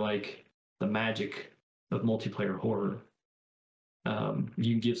misses are like the magic of multiplayer horror.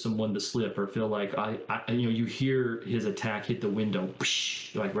 You give someone the slip or feel like you hear his attack hit the window,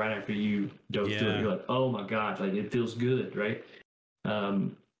 whoosh, like right after you dove through it. You're like, oh my God, like it feels good, right?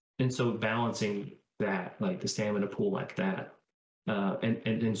 And so balancing that, like the stamina pool like that,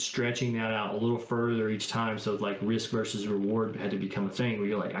 and stretching that out a little further each time. So like risk versus reward had to become a thing where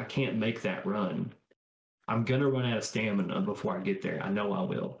you're like, I can't make that run. I'm going to run out of stamina before I get there. I know I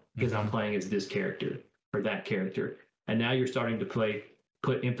will because I'm playing as this character or that character. And now you're starting to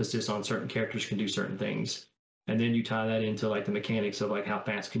put emphasis on certain characters can do certain things. And then you tie that into like the mechanics of like how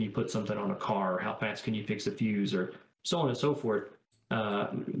fast can you put something on a car or how fast can you fix a fuse or so on and so forth.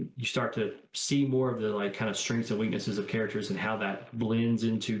 You start to see more of the like kind of strengths and weaknesses of characters and how that blends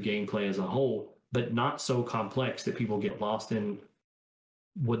into gameplay as a whole, but not so complex that people get lost in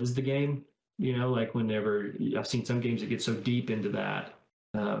what is the game. You know, like whenever I've seen some games that get so deep into that,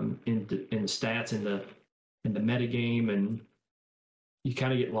 in the stats and the meta game, and you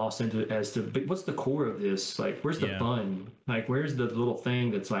kind of get lost into it as to, but what's the core of this? Like, where's the fun? Like, where's the little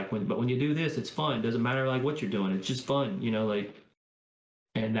thing that's like when you do this, it's fun. Doesn't matter like what you're doing, it's just fun. You know, like.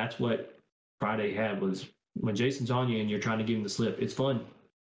 And that's what Friday had was when Jason's on you and you're trying to give him the slip, it's fun.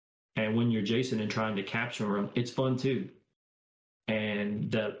 And when you're Jason and trying to capture him, it's fun too.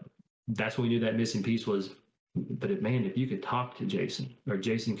 And that's when we knew that missing piece was, but if you could talk to Jason or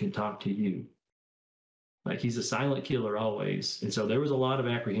Jason could talk to you, like he's a silent killer always. And so there was a lot of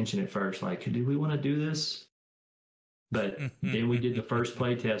apprehension at first, like, do we want to do this? But then we did the first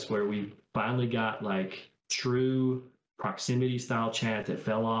play test where we finally got like true proximity style chat that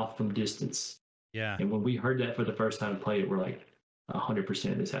fell off from distance. Yeah. And when we heard that for the first time and played it, we're like,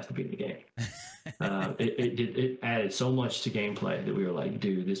 100% this has to be in the game. It added so much to gameplay that we were like,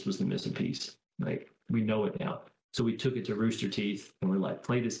 dude, this was the missing piece. Like, we know it now. So we took it to Rooster Teeth and we're like,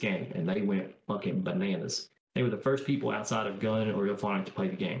 play this game. And they went fucking bananas. They were the first people outside of Gun or Ilphonic to play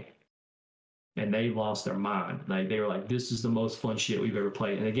the game. And they lost their mind. Like they were like, this is the most fun shit we've ever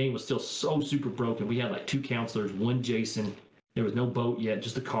played. And the game was still so super broken. We had like 2 counselors, 1 Jason. There was no boat yet,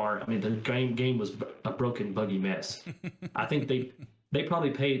 just a car. I mean, the game was a broken, buggy mess. I think they probably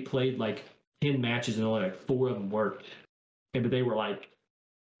played like 10 matches and only like 4 of them worked. But they were like,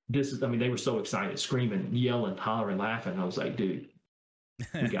 they were so excited, screaming, yelling, hollering, laughing. I was like, dude,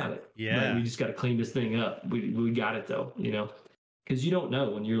 we got it. Yeah. Like, we just got to clean this thing up. We got it though, you know? Because you don't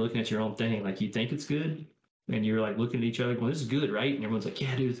know when you're looking at your own thing, like you think it's good, and you're like looking at each other, going, this is good, right? And everyone's like,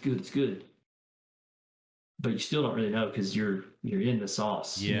 yeah, dude, it's good. But you still don't really know because you're in the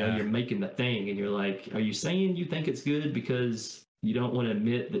sauce. Yeah. You know, you're making the thing, and you're like, are you saying you think it's good because you don't want to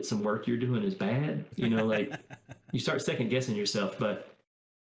admit that some work you're doing is bad? You know, like you start second guessing yourself, but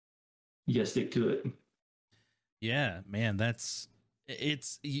you gotta stick to it. Yeah, man,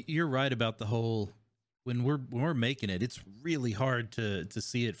 you're right about the whole. When we're making it, it's really hard to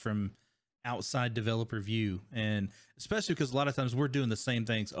see it from outside developer view, and especially because a lot of times we're doing the same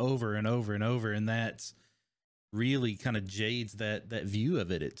things over and over and over, and that's really kind of jades that view of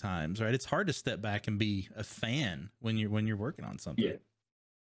it at times, right? It's hard to step back and be a fan when you're working on something. Yeah,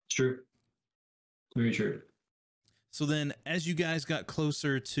 true, very true. So then, as you guys got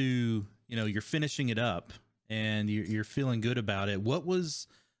closer to, you're finishing it up and you're feeling good about it, what was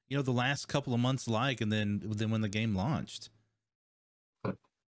the last couple of months like, and then when the game launched? Well,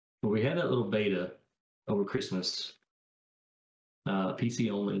 we had that little beta over Christmas,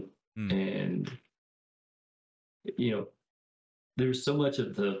 PC only, and there's so much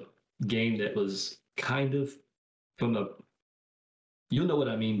of the game that was kind of from you'll know what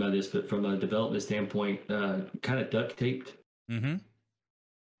I mean by this, but from a development standpoint, kind of duct taped. Mm-hmm.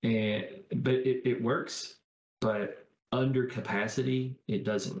 But it works, but under capacity, it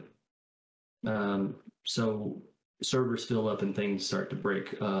doesn't. So servers fill up and things start to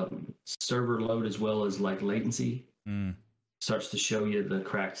break. Server load as well as like latency starts to show you the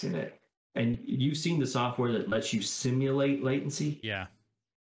cracks in it. And you've seen the software that lets you simulate latency. Yeah.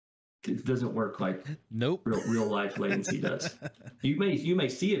 It doesn't work like nope real life latency does. You may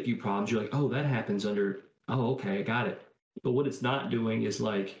see a few problems. You're like, oh, that happens under. Oh, okay, I got it. But what it's not doing is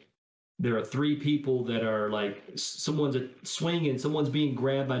like there are 3 people that are like someone's swinging, someone's being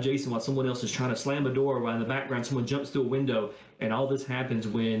grabbed by Jason while someone else is trying to slam a door. While in the background, someone jumps through a window, and all this happens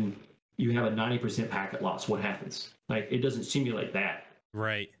when you have a 90% packet loss. What happens? Like it doesn't simulate that.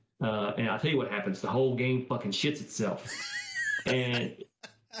 Right. And I'll tell you what happens. The whole game fucking shits itself. And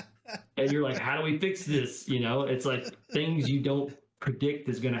you're like, how do we fix this? You know, it's like things you don't predict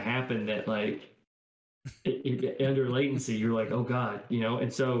is going to happen that like under latency, you're like, oh God, you know?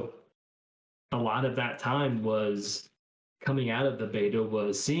 And so a lot of that time was coming out of the beta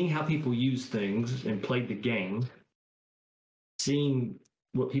was seeing how people use things and played the game, seeing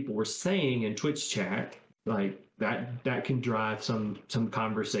what people were saying in Twitch chat, like that can drive some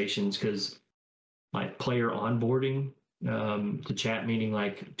conversations because like player onboarding to chat, meaning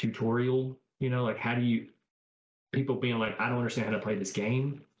like tutorial, you know, like how do you people being like, I don't understand how to play this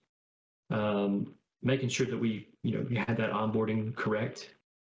game. Making sure that we had that onboarding correct.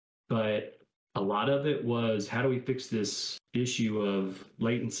 But a lot of it was how do we fix this issue of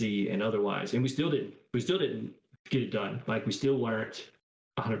latency and otherwise, and we still didn't get it done. Like we still weren't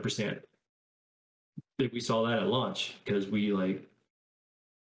 100%. We saw that at launch because we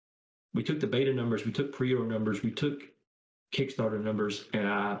took the beta numbers, we took pre-order numbers, we took Kickstarter numbers, and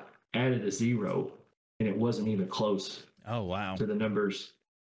I added a 0, and it wasn't even close. Oh wow! To the numbers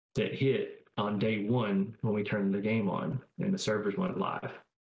that hit on day 1 when we turned the game on and the servers went live.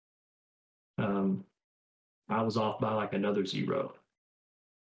 I was off by like another 0.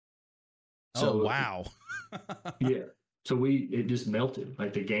 So, oh wow! Yeah, so it just melted.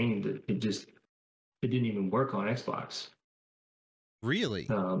 Like the game, it didn't even work on Xbox. Really?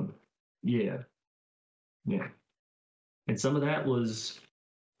 Yeah. And some of that was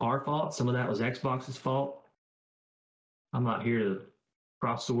our fault. Some of that was Xbox's fault. I'm not here to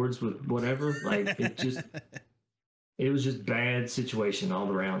cross swords with whatever. Like it was just bad situation all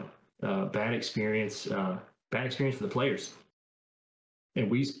around. Bad experience for the players.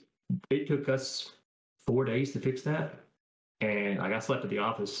 And it took us 4 days to fix that. And I got slept at the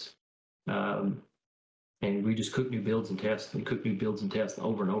office. And we just cooked new builds and tests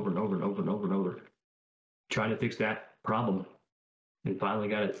over and over and over and over and over and over, trying to fix that problem. And finally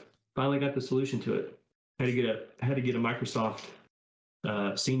got the solution to it. Had to get a Microsoft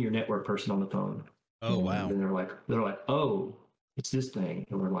senior network person on the phone. Oh wow! And they're like, oh, it's this thing,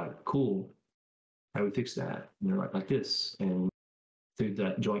 and we're like, cool. How do we fix that? And they're like this, and through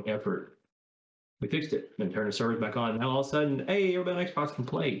that joint effort, we fixed it and turned the servers back on. Now all of a sudden, hey, everybody on Xbox can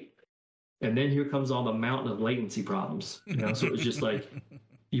play. And then here comes all the mountain of latency problems. You know, so it was just like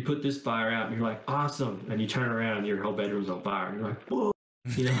you put this fire out, and you're like, awesome, and you turn around, and your whole bedroom's on fire. And you're like, whoa,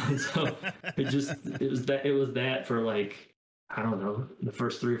 you know. And so it was that for like, I don't know, the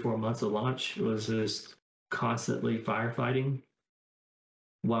first 3 or 4 months of launch was just constantly firefighting,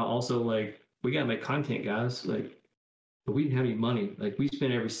 while also like we gotta make content, guys. Like, but we didn't have any money. Like we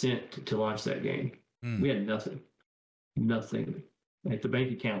spent every cent to launch that game. We had nothing. Like the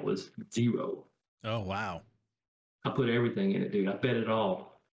bank account was 0. Oh wow! I put everything in it, dude. I bet it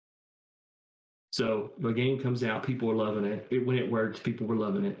all. So the game comes out, people were loving it. When it worked, people were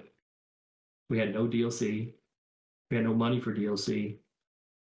loving it. We had no DLC. We had no money for DLC.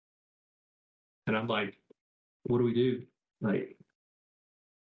 And I'm like, what do we do? Like,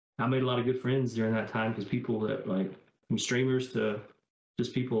 I made a lot of good friends during that time because people that like from streamers to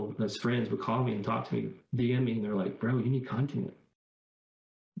just people as friends would call me and talk to me, DM me, and they're like, bro, you need content.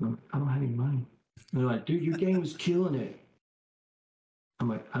 I don't have any money. And they're like, dude, your game was killing it. I'm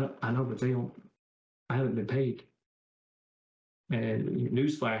like, I know, but I haven't been paid. And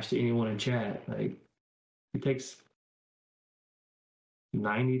newsflash to anyone in chat, like it takes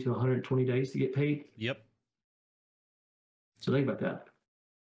 90 to 120 days to get paid. Yep. So think about that.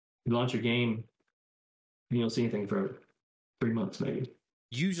 You launch your game, and you don't see anything for 3 months, maybe.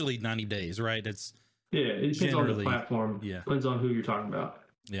 Usually 90 days, right? It depends on the platform. Yeah. Depends on who you're talking about.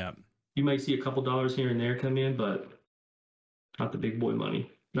 Yeah. You may see a couple dollars here and there come in, but not the big boy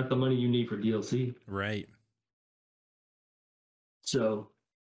money. Not the money you need for DLC. Right. So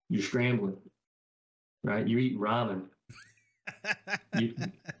you're scrambling, right? You're eating ramen.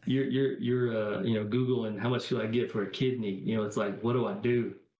 You're Googling how much should I get for a kidney? It's like, what do I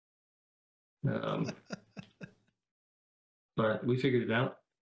do? But we figured it out,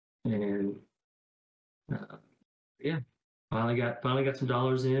 and yeah, finally got some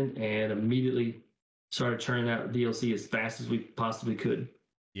dollars in, and immediately started churning out DLC as fast as we possibly could.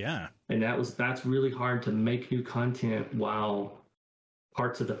 Yeah, and that's really hard to make new content while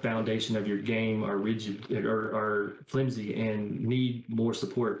parts of the foundation of your game are rigid or are flimsy and need more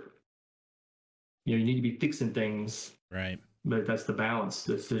support. You need to be fixing things, right? But that's the balance.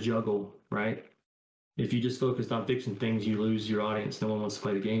 That's the juggle, right? If you just focused on fixing things, you lose your audience. No one wants to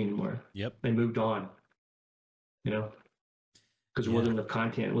play the game anymore. Yep. They moved on, because there wasn't enough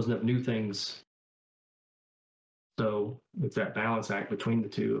content, wasn't enough new things. So it's that balance act between the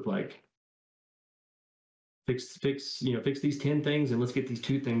two of like, fix these 10 things and let's get these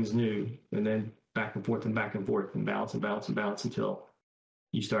 2 things new, and then back and forth and balance until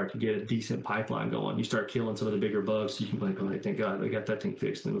you start to get a decent pipeline going. You start killing some of the bigger bugs, so you can be like, oh, thank God, I got that thing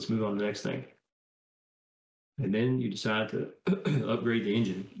fixed, and let's move on to the next thing. And then you decide to upgrade the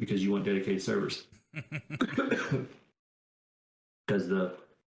engine because you want dedicated servers. Because the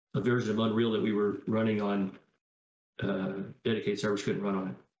version of Unreal that we were running on, dedicated servers couldn't run on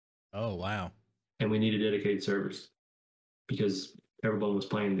it. Oh, wow. And we needed dedicated servers because everyone was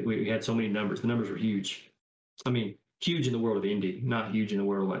playing. We had so many numbers. The numbers were huge. I mean, huge in the world of indie, not huge in the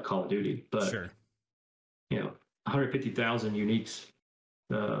world of like Call of Duty, but sure. 150,000 uniques,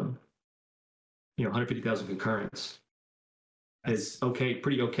 150,000 concurrents. It's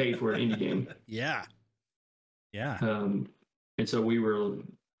pretty okay for an indie game. Yeah. And so we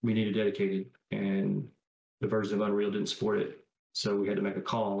needed dedicated, and the version of Unreal didn't support it. So we had to make a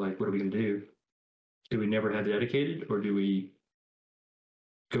call, like, what are we going to do? Do we never have dedicated, or do we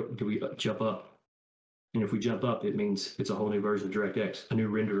jump up? And if we jump up, it means it's a whole new version of DirectX, a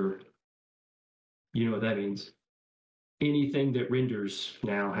new renderer. You know what that means? Anything that renders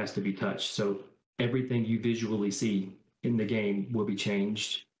now has to be touched. So everything you visually see in the game will be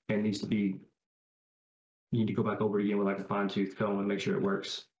changed and you need to go back over it again with like a fine-tooth comb and make sure it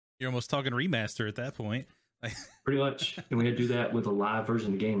works. You're almost talking remaster at that point. Pretty much. And we had to do that with a live version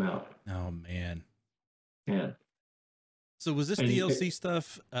of the game out. Oh, man. Yeah. So was this DLC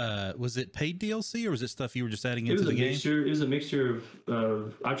stuff, was it paid DLC, or was it stuff you were just adding into the game? It was a mixture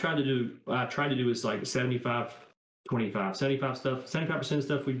of I tried to do is like 75, 25. 75% of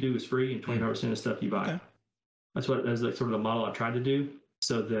stuff we do is free, and 25% of stuff you buy. Okay. That's like sort of the model I tried to do,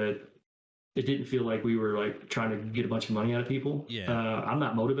 so that it didn't feel like we were like trying to get a bunch of money out of people. Yeah. I'm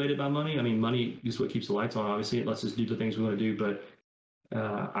not motivated by money. I mean, money is what keeps the lights on, obviously. It lets us do the things we want to do, but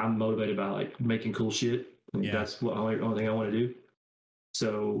I'm motivated by like making cool shit. That's the only thing I want to do.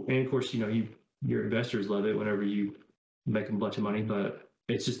 So, and of course, your investors love it whenever you make them a bunch of money, but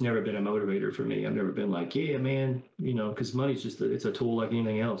it's just never been a motivator for me. I've never been like, yeah, man, because money's just it's a tool like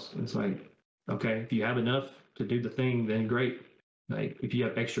anything else. It's like, okay, if you have enough to do the thing, then great. Like, if you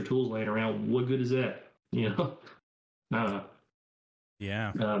have extra tools laying around, what good is that? I don't know.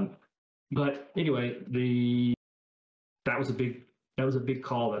 Yeah. But anyway, that was a big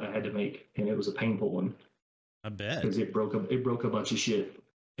call that I had to make, and it was a painful one. I bet. Because it broke a bunch of shit,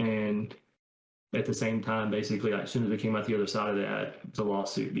 and at the same time, basically, as soon as it came out the other side of that, the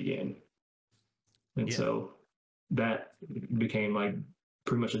lawsuit began, and so that became like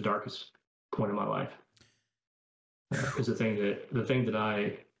pretty much the darkest point of my life. Because the thing that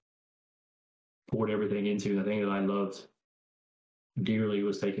I poured everything into, the thing that I loved dearly,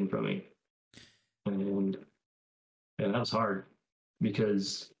 was taken from me, and that was hard,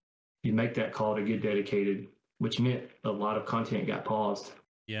 because you make that call to get dedicated, which meant a lot of content got paused.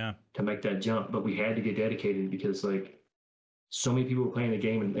 Yeah. To make that jump, but we had to get dedicated because like so many people were playing the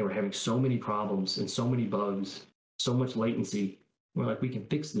game and they were having so many problems and so many bugs, so much latency. We're like, we can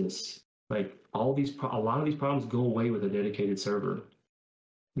fix this. Like a lot of these problems go away with a dedicated server.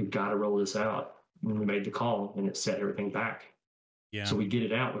 We've got to roll this out. And we made the call, and it set everything back. Yeah. So we get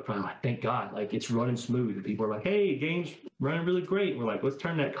it out. We're probably like, thank God, like it's running smooth. And people are like, hey, game's running really great. And we're like, let's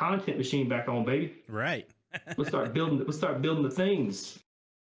turn that content machine back on, baby. Right. Let's start building the things.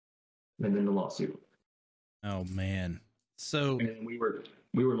 And then the lawsuit. Oh man. So and we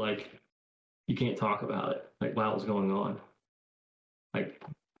were like, you can't talk about it, like while it was going on. Like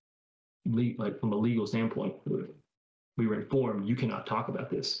from a legal standpoint, we were informed you cannot talk about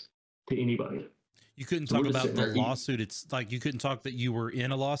this to anybody. You couldn't talk about the lawsuit. It's like you couldn't talk that you were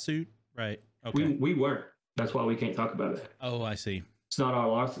in a lawsuit, right? Okay. We weren't. That's why we can't talk about it. Oh, I see. It's not our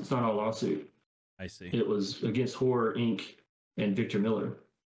lawsuit. It's not our lawsuit. I see. It was against Horror Inc. and Victor Miller.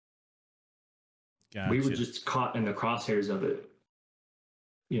 Gotcha. We were just caught in the crosshairs of it.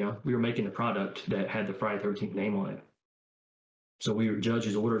 You know, we were making a product that had the Friday 13th name on it. So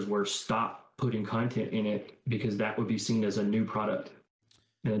judge's orders were stop putting content in it because that would be seen as a new product.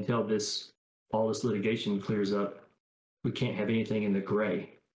 And until all this litigation clears up, we can't have anything in the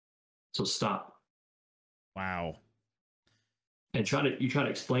gray. So stop. Wow. And you try to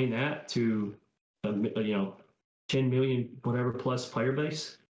explain that to 10 million whatever plus player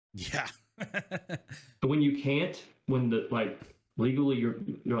base. Yeah. But when you can't, legally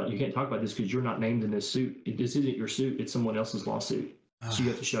you can't talk about this because you're not named in this suit. This isn't your suit, it's someone else's lawsuit. So you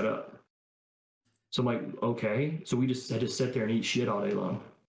have to shut up. So I'm like, okay. So I just sit there and eat shit all day long.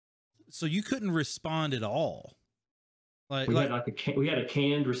 So you couldn't respond at all. We had a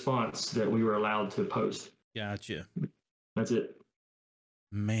canned response that we were allowed to post. Gotcha. That's it.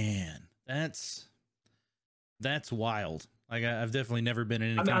 Man, that's wild. Like I've definitely never been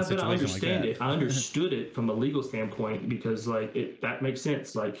in any kind of situation like that. I understood it from a legal standpoint because that makes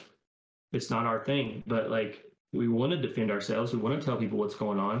sense. Like it's not our thing, but like we want to defend ourselves. We want to tell people what's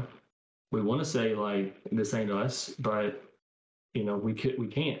going on. We want to say like this ain't us, but we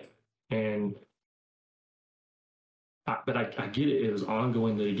can't. And but I get it. It was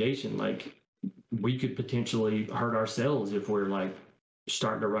ongoing litigation. Like we could potentially hurt ourselves if we're like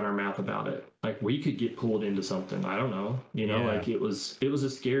starting to run our mouth about it. Like we could get pulled into something. I don't know. Like it was a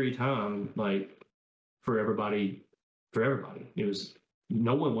scary time. Like for everybody. It was,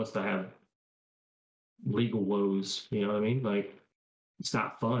 no one wants to have legal woes. You know what I mean? Like it's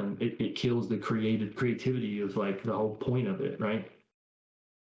not fun. It kills the creativity of like the whole point of it, right?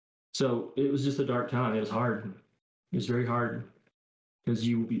 So it was just a dark time. It was hard. It was very hard because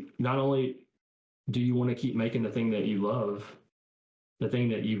you not only do you want to keep making the thing that you love, the thing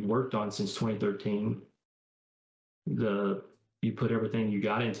that you've worked on since 2013, you put everything you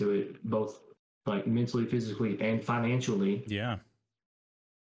got into it, both like mentally, physically, and financially. Yeah.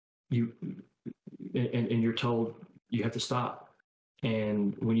 And you're told you have to stop.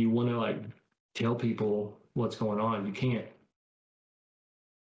 And when you want to like tell people what's going on, you can't.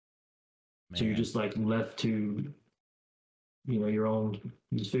 Man. So you're just like left to, your own,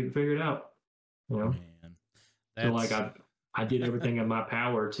 just figure it out, Man. So like I did everything in my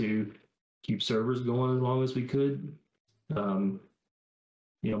power to keep servers going as long as we could.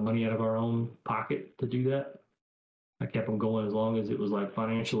 Money out of our own pocket to do that. I kept them going as long as it was like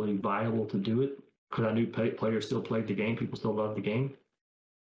financially viable to do it because I knew players still played the game. People still loved the game.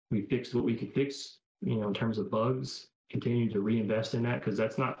 We fixed what we could fix, in terms of bugs, continued to reinvest in that because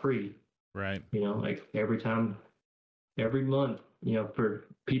that's not free. Right. Like every month, for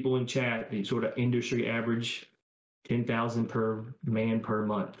people in chat, the sort of industry average 10,000 per man per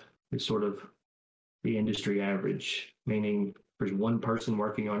month is sort of the industry average, meaning there's one person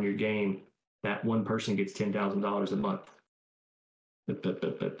working on your game, that one person gets $10,000 a month.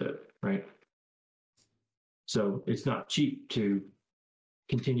 Right? So it's not cheap to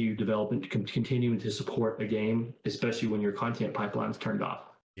continue development, continuing to support a game, especially when your content pipeline's turned off.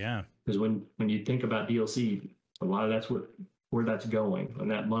 Yeah. Because when you think about DLC, a lot of that's where that's going, and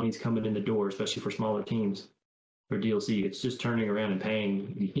that money's coming in the door, especially for smaller teams. For DLC, it's just turning around and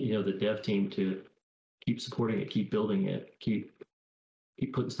paying the dev team to keep supporting it, keep building it, keep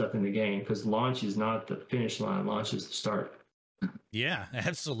putting stuff in the game, because launch is not the finish line. Launch is the start. Yeah,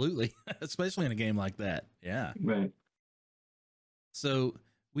 absolutely. Especially in a game like that. Yeah. Right. So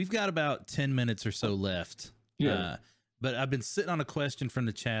we've got about 10 minutes or so left. Yeah. But I've been sitting on a question from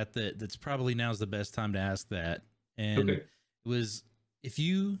the chat that's probably now's the best time to ask that. And it was, if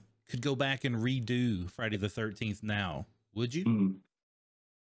you could go back and redo Friday the 13th now, would you? Mm-hmm.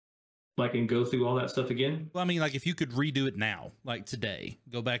 Like, and go through all that stuff again? Well, I mean, like if you could redo it now, like today,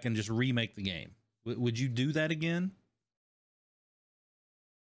 go back and just remake the game, would you do that again?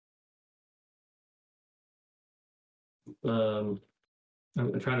 I'm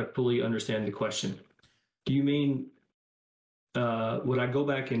trying to fully understand the question. Do you mean, would I go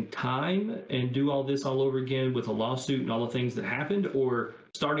back in time and do all this all over again with a lawsuit and all the things that happened? Or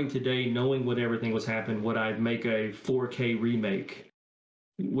starting today, knowing what everything was happened, would I make a 4K remake?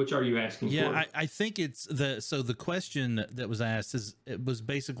 Which are you asking for? Yeah, I think it's the question that was asked it was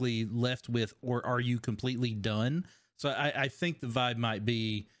basically left with, or are you completely done? So I think the vibe might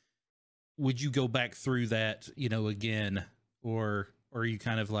be, would you go back through that, again, or are you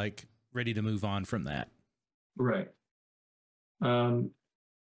kind of like ready to move on from that? Right.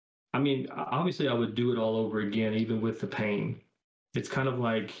 I mean, obviously I would do it all over again, even with the pain. It's kind of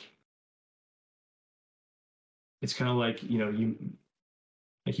like,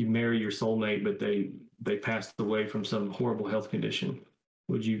 you marry your soulmate, but they passed away from some horrible health condition.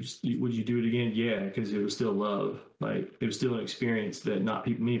 Would you do it again? Yeah, because it was still love. Like it was still an experience that not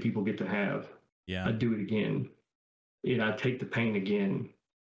many people get to have. Yeah. I'd do it again, and I'd take the pain again.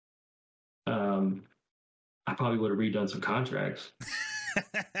 I probably would have redone some contracts.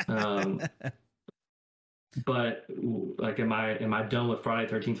 But like, am I done with Friday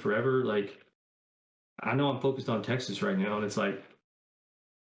 13th forever? Like, I know I'm focused on Texas right now, and it's like,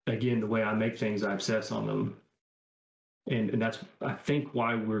 again, the way I make things, I obsess on them, and that's, I think,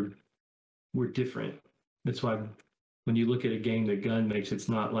 why we're different. That's why when you look at a game that Gun makes, it's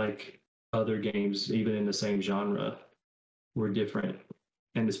not like other games, even in the same genre. We're different,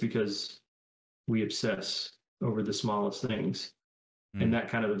 and it's because we obsess over the smallest things. And that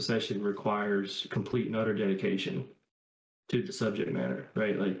kind of obsession requires complete and utter dedication to the subject matter,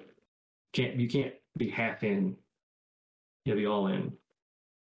 right? Like, you can't be half in, you gotta be all in.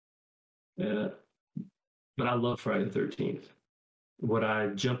 But I love Friday the 13th. Would I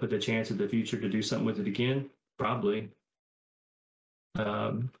jump at the chance of the future to do something with it again? Probably.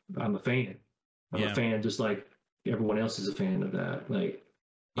 I'm a fan. I'm a fan, just like everyone else is a fan of that. Like,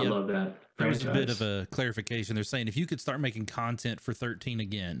 I love that. There's a bit of a clarification. They're saying if you could start making content for 13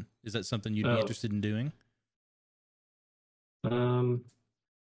 again, is that something you'd be interested in doing? Not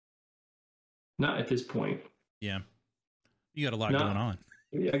at this point. Yeah. You got a lot going on.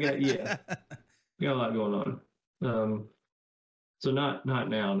 I got a lot going on. So not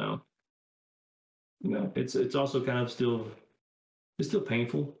now, no. No, it's also kind of still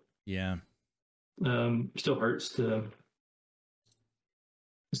painful. Yeah. It still hurts.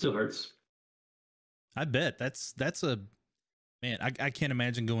 I bet that's a, man, I can't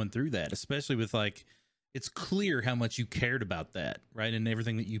imagine going through that, especially with, like, it's clear how much you cared about that, right? And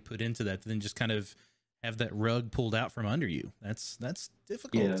everything that you put into that, then just kind of have that rug pulled out from under you. That's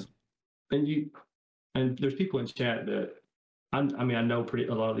difficult. Yeah. And there's people in chat that I know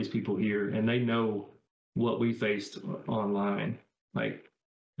a lot of these people here, and they know what we faced online, like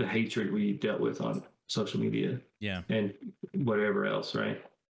the hatred we dealt with on social media, and whatever else, right?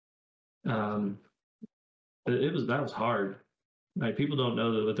 That was hard. Like, people don't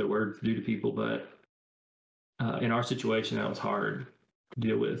know what their words do to people, but in our situation, that was hard to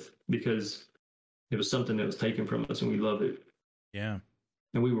deal with because it was something that was taken from us, and we love it. Yeah,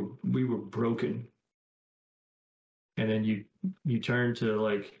 and we were broken. And then you turn to,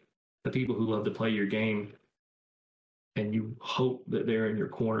 like, the people who love to play your game, and you hope that they're in your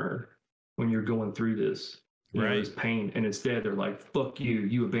corner when you're going through this, this pain. And instead, they're like, "Fuck you!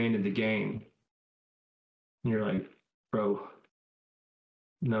 You abandoned the game." And you're like, "Bro,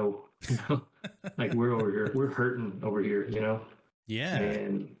 no, like, we're over here, we're hurting over here, Yeah.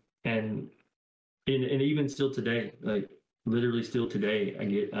 And even still today, like, literally still today,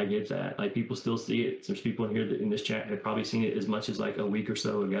 I get that. Like, people still see it. There's people in here that in this chat have probably seen it as much as like a week or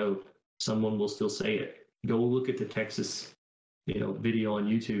so ago. Someone will still say it. Go look at the Texas, video on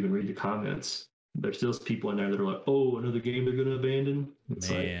YouTube and read the comments. There's still people in there that are like, "Oh, another game they're gonna abandon." It's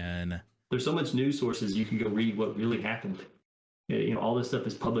Man, like, there's so much news sources you can go read what really happened. All this stuff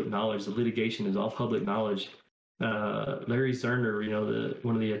is public knowledge. The litigation is all public knowledge. Larry Zerner,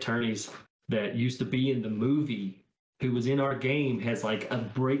 one of the attorneys that used to be in the movie, who was in our game, has like a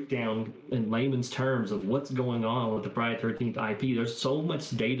breakdown in layman's terms of what's going on with the Friday 13th IP. There's so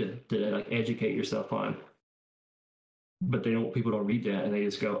much data to, like, educate yourself on, but people don't read that, and they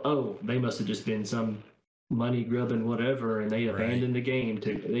just go, "Oh, they must have just been some money grubbing whatever, and they abandoned the game.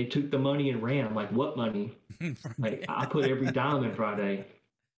 They took the money and ran." I'm like, "What money?" Like, I put every dime in Friday.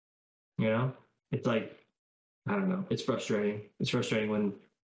 It's like, I don't know. It's frustrating. It's frustrating when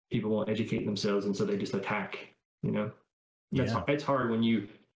people won't educate themselves, and so they just attack. It's hard when you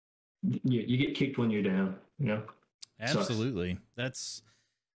get kicked when you're down. Absolutely. Sucks.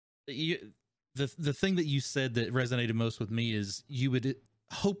 That's the thing that you said that resonated most with me is you would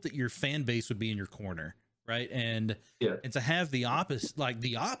hope that your fan base would be in your corner, right? And to have the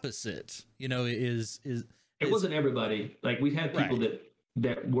opposite, it wasn't everybody. Like, we had people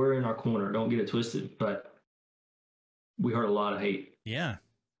that were in our corner. Don't get it twisted, but we heard a lot of hate. Yeah.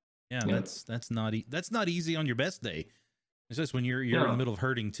 That's not easy on your best day. It's just when you're in the middle of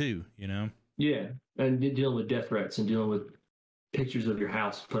hurting too, Yeah, and dealing with death threats and dealing with pictures of your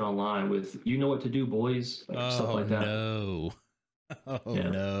house put online with "you know what to do, boys," stuff like that. No.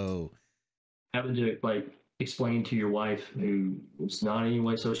 No. Having to, like, explain to your wife, who is not in any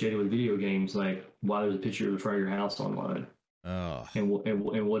way associated with video games, like, why there's a picture of the front of your house online. Oh. And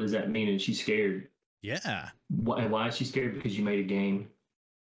what does that mean? And she's scared. Yeah. And why is she scared? Because you made a game.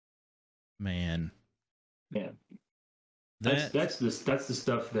 Man. Yeah. That's the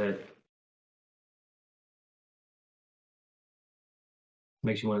stuff that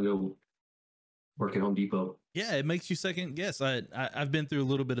Makes you want to go work at Home Depot. Yeah, it makes you second guess. I've been through a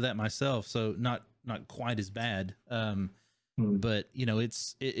little bit of that myself, so not quite as bad. But you know,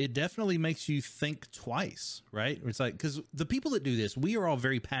 it definitely makes you think twice, right? It's like, because the people that do this, we are all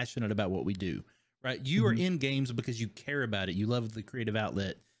very passionate about what we do, right? You are in games because you care about it. You love the creative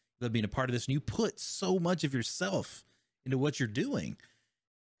outlet, you love being a part of this, and you put so much of yourself into what you're doing.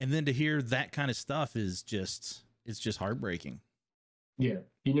 And then to hear that kind of stuff is just, it's just heartbreaking. Yeah.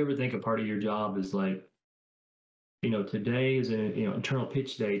 You never think a part of your job is like, you know, today is an internal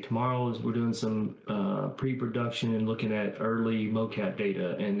pitch day. Tomorrow is we're doing some pre-production and looking at early mocap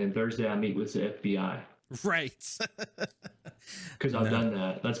data, and then Thursday I meet with the FBI. Right. Because I've done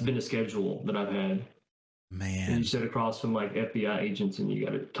that. That's been a schedule that I've had. Man. And you sit across from like FBI agents, and you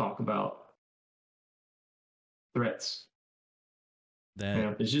got to talk about threats. That you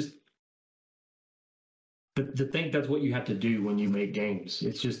know, it's just to think that's what you have to do when you make games.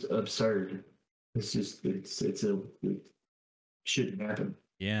 It's just absurd. It's just it shouldn't happen.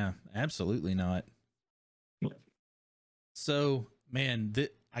 Yeah, absolutely not. So, man,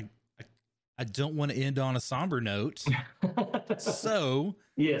 I don't want to end on a somber note. So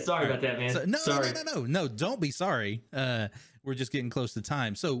yeah, sorry about that, man. So, no, don't be sorry. We're just getting close to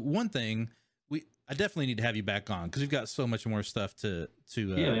time. So one thing I definitely need to have you back on, because we've got so much more stuff to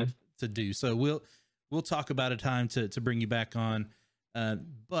do. So we'll talk about a time to bring you back on.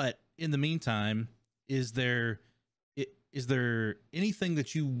 But in the meantime, is there anything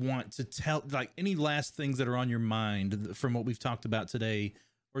that you want to tell, like any last things that are on your mind from what we've talked about today,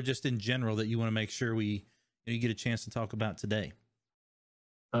 or just in general that you want to make sure you get a chance to talk about today?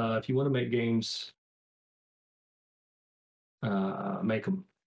 If you want to make games, make them.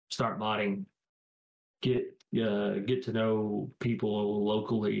 Start modding. Get to know people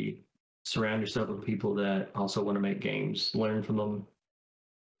locally. Surround yourself with people that also want to make games. Learn from them.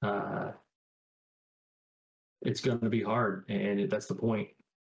 It's going to be hard, and that's the point.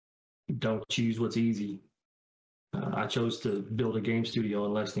 Don't choose what's easy. I chose to build a game studio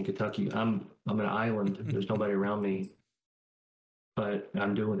in Lexington, Kentucky. I'm an island. There's nobody around me, but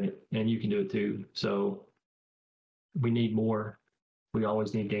I'm doing it, and you can do it too. So we need more. We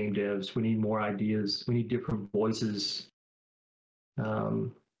always need game devs. We need more ideas. We need different voices.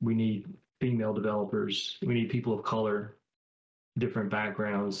 We need female developers. We need people of color, different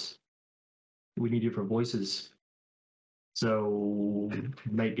backgrounds. We need different voices. So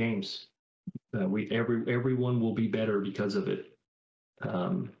make games. Everyone will be better because of it.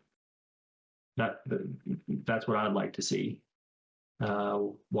 That's what I'd like to see.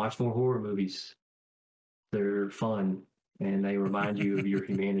 Watch more horror movies. They're fun, and they remind you of your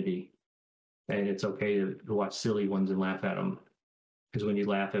humanity. And it's okay to watch silly ones and laugh at them, because when you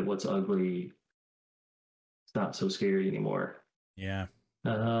laugh at what's ugly, it's not so scary anymore. Yeah.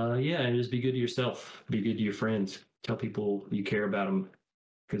 And just be good to yourself. Be good to your friends. Tell people you care about them,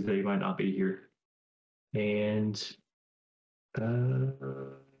 because they might not be here. And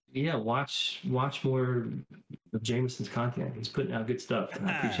watch more of Jameson's content. He's putting out good stuff, and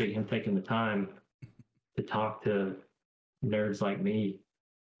I appreciate him taking the time to talk to nerds like me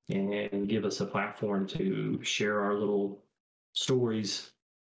and give us a platform to share our little stories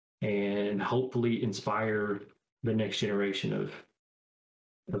and hopefully inspire the next generation of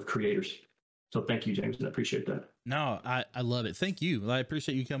creators. So thank you, James. I appreciate that. No, I love it. Thank you. I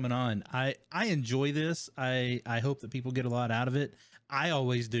appreciate you coming on. I enjoy this. I hope that people get a lot out of it. I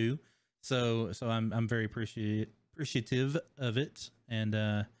always do. So I'm very appreciative of it.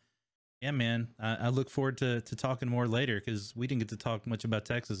 And yeah, man, I look forward to talking more later, because we didn't get to talk much about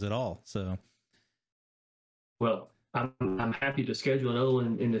Texas at all. So, well, I'm happy to schedule another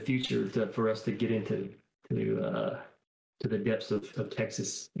one in the future for us to get into the depths of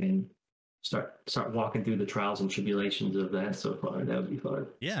Texas and start walking through the trials and tribulations of that so far. That would be fun.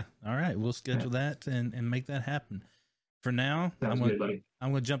 Yeah. All right. We'll schedule that and make that happen. For now, I'm going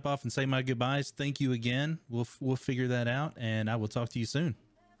to jump off and say my goodbyes. Thank you again. We'll figure that out, and I will talk to you soon.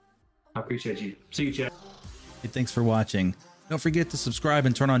 I appreciate you. See you, Chad. Hey, thanks for watching. Don't forget to subscribe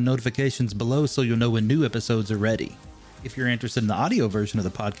and turn on notifications below so you'll know when new episodes are ready. If you're interested in the audio version of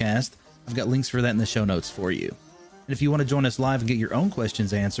the podcast, I've got links for that in the show notes for you. And if you want to join us live and get your own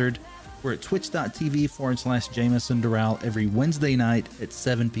questions answered, we're at twitch.tv/Jameson Doral every Wednesday night at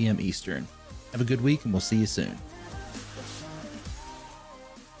 7 p.m. Eastern. Have a good week, and we'll see you soon.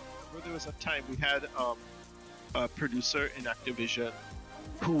 There was a time we had a producer in Activision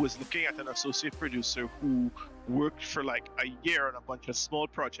who was looking at an associate producer who worked for like a year on a bunch of small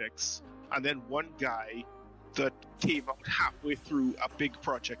projects, and then one guy that came out halfway through a big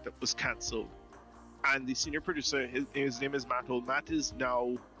project that was cancelled. and the senior producer, his name is Matt Hole. Matt is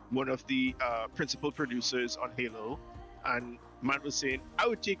now one of the principal producers on Halo, and Matt was saying, I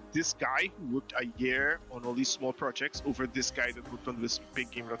would take this guy who worked a year on all these small projects over this guy that worked on this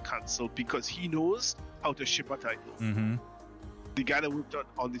big game that canceled, because he knows how to ship a title. Mm-hmm. The guy that worked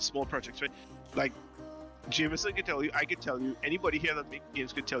on these small projects, right? Like Jameson can tell you, I can tell you, anybody here that makes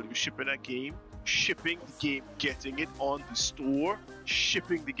games can tell you, shipping the game, getting it on the store,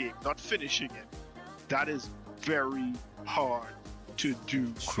 shipping the game, not finishing it. That is very hard to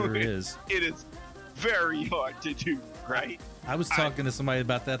do. Sure is. It is very hard to do, right? I was talking to somebody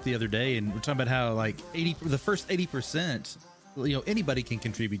about that the other day, and we're talking about how like the first 80%, anybody can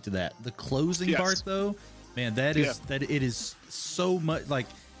contribute to that. The closing part, though, man, that it is so much, like,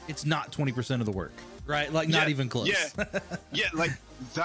 it's not 20% of the work, right? Like, not even close. Yeah, like